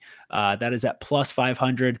City. That is at plus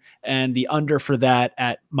 500, and the under for that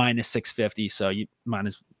at minus 650. So you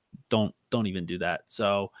don't even do that.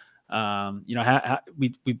 So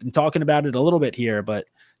we've been talking about it a little bit here, but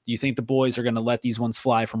do you think the boys are going to let these ones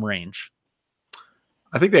fly from range?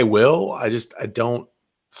 I think they will. I don't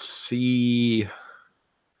see.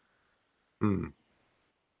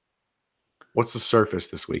 What's the surface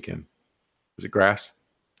this weekend? Is it grass?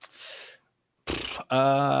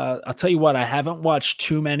 I'll tell you what, I haven't watched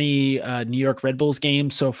too many New York Red Bulls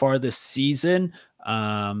games so far this season.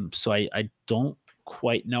 So I don't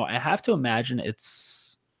quite know. I have to imagine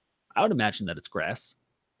I would imagine that it's grass.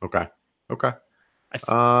 Okay.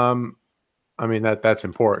 I mean, that's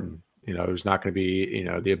important. There's not going to be,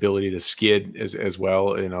 the ability to skid as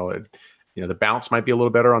well. The bounce might be a little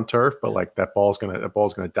better on turf, but like that ball's going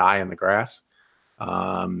to die in the grass.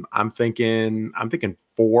 I'm thinking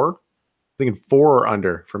 4. I think 4 or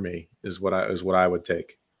under for me is what I would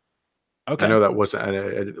take. Okay. I know that wasn't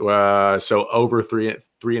so over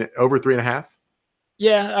 3.5.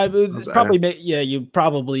 Yeah, I would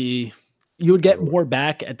probably you would get more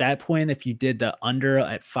back at that point if you did the under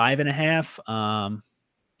at 5.5.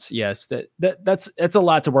 So yeah, that's a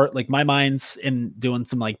lot to work. Like my mind's in doing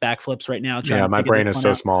some like backflips right now. Yeah, my brain is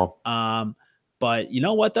so small. But you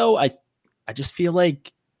know what though? I just feel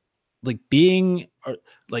like being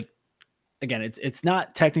like, again, it's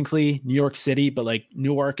not technically New York City, but like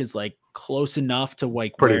Newark is like close enough to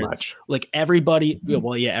like pretty much like everybody.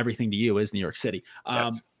 Well, yeah, everything to you is New York City.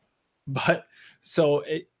 Yes. But so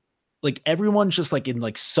like everyone's just like in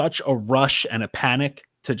like such a rush and a panic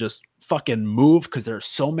to just fucking move because there's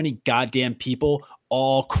so many goddamn people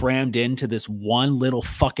all crammed into this one little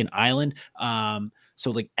fucking island. So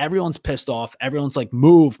like everyone's pissed off. Everyone's like,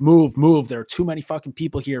 move. There are too many fucking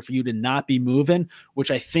people here for you to not be moving,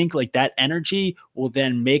 which I think like that energy will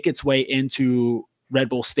then make its way into Red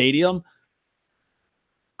Bull Stadium.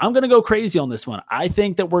 I'm going to go crazy on this one. I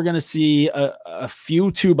think that we're going to see a few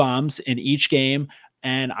two bombs in each game,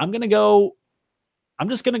 and I'm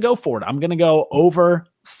just going to go for it. I'm going to go over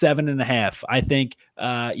 7.5. I think,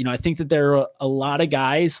 I think that there are a lot of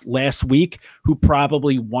guys last week who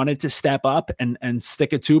probably wanted to step up and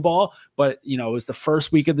stick a 2-ball, but it was the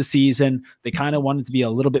first week of the season. They kind of wanted to be a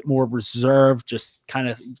little bit more reserved, just kind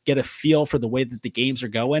of get a feel for the way that the games are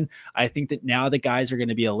going. I think that now the guys are going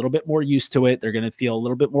to be a little bit more used to it. They're going to feel a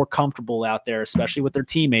little bit more comfortable out there, especially with their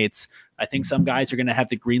teammates. I think some guys are going to have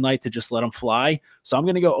the green light to just let them fly. So I'm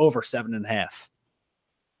going to go over 7.5.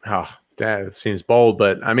 Oh, that seems bold,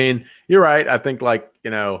 but I mean, you're right. I think like,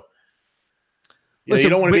 listen, you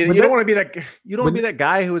don't want to be that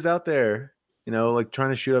guy who was out there, like trying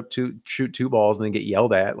to shoot 2 balls and then get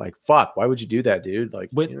yelled at. Like, fuck, why would you do that, dude? Like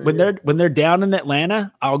when they're down in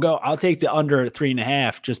Atlanta, I'll take the under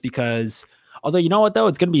 3.5 just because. Although, you know what, though?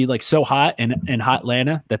 It's going to be like so hot in hot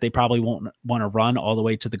Atlanta that they probably won't want to run all the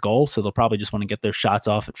way to the goal. So they'll probably just want to get their shots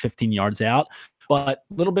off at 15 yards out. But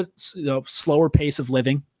a little bit slower pace of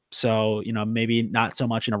living. So, maybe not so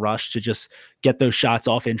much in a rush to just get those shots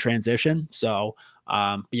off in transition. So,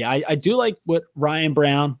 yeah, I do like what Ryan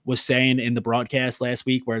Brown was saying in the broadcast last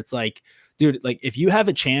week, where it's like, dude, like if you have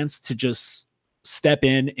a chance to just step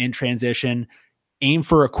in transition, aim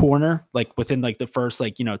for a corner, like within like the first,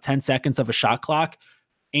 10 seconds of a shot clock,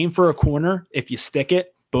 aim for a corner. If you stick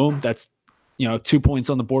it, boom, that's, 2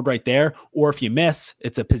 points on the board right there. Or if you miss,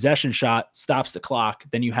 it's a possession shot, stops the clock.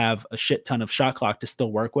 Then you have a shit ton of shot clock to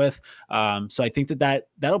still work with. So I think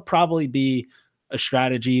that'll probably be a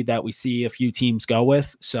strategy that we see a few teams go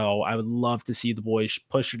with. So I would love to see the boys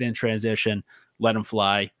push it in transition, let them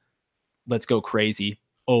fly. Let's go crazy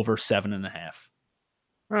over 7.5.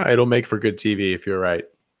 All right, it'll make for good TV if you're right.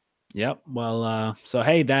 Yep. Well, so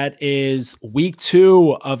hey, that is week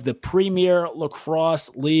 2 of the Premier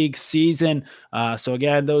Lacrosse League season. So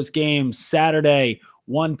again, those games Saturday,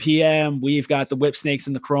 1 p.m. We've got the Whip Snakes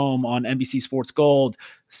and the Chrome on NBC Sports Gold.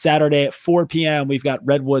 Saturday at 4 p.m. We've got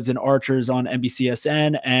Redwoods and Archers on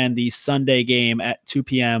NBCSN, and the Sunday game at 2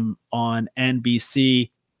 p.m. on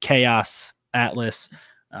NBC Chaos Atlas.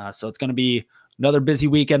 So it's going to be another busy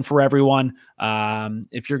weekend for everyone.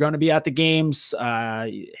 If you're going to be at the games,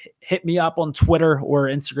 hit me up on Twitter or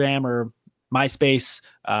Instagram or MySpace.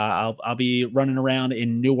 I'll be running around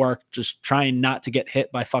in Newark, just trying not to get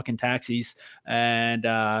hit by fucking taxis. And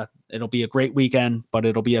it'll be a great weekend, but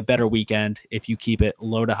it'll be a better weekend if you keep it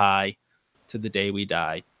low to high to the day we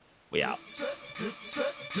die. We out. Santana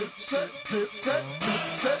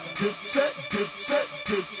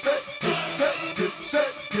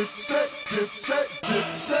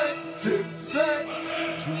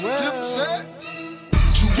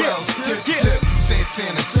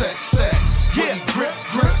set. Yeah, grip,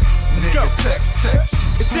 nigga text.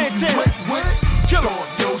 It's Santana. Kill him.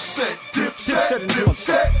 Yo set, dip set.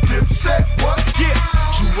 What? Yeah.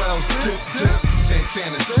 Jewels dip.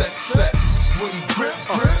 Santana set. Woody grip,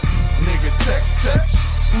 nigga text.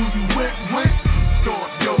 Who you with?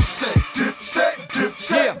 Thought yo set, dip set.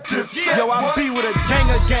 Yo, I be with a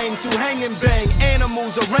gang of gangs who hang and bang.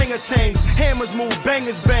 Animals, orangutans, hammers move,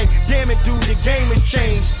 bangers bang. Damn it, dude, the game has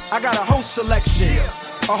changed. I got a whole selection,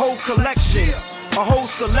 a whole collection, a whole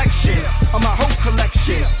selection of my whole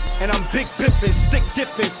collection. And I'm big pimpin', stick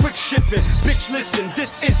dipping, quick shipping. Bitch, listen,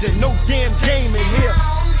 this isn't no damn game in here.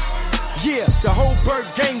 Yeah, the whole bird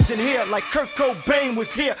gang's in here, like Kurt Cobain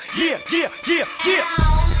was here. Yeah.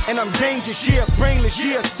 And I'm dangerous, yeah, brainless,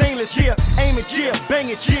 yeah, stainless, yeah, aim it, yeah, bang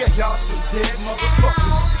it, yeah. Y'all some dead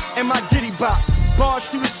motherfuckers. And my ditty bop, barge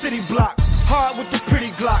through the city block, hard with the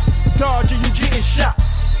pretty Glock. Dodger, you getting shot.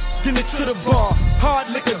 Then it's to the bar, hard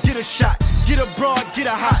liquor, get a shot. Get a broad, get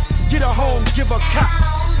a hot, get a home, give a cop.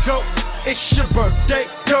 Go, it's your birthday,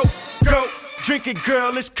 go. Drink it,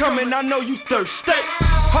 girl, it's coming, I know you thirsty.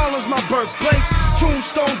 Harlem's my birthplace,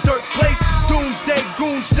 Tombstone, dirt place. Doomsday,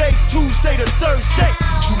 Goonsday, Tuesday to Thursday.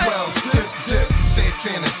 Jewels dip,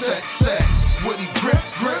 Santana set. Woody grip,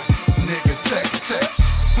 nigga text.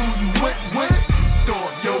 Who you with?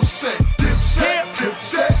 Thought yo set, dip set.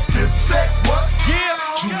 What? Yeah.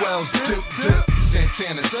 Jewels dip,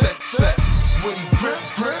 Santana set. Woody grip,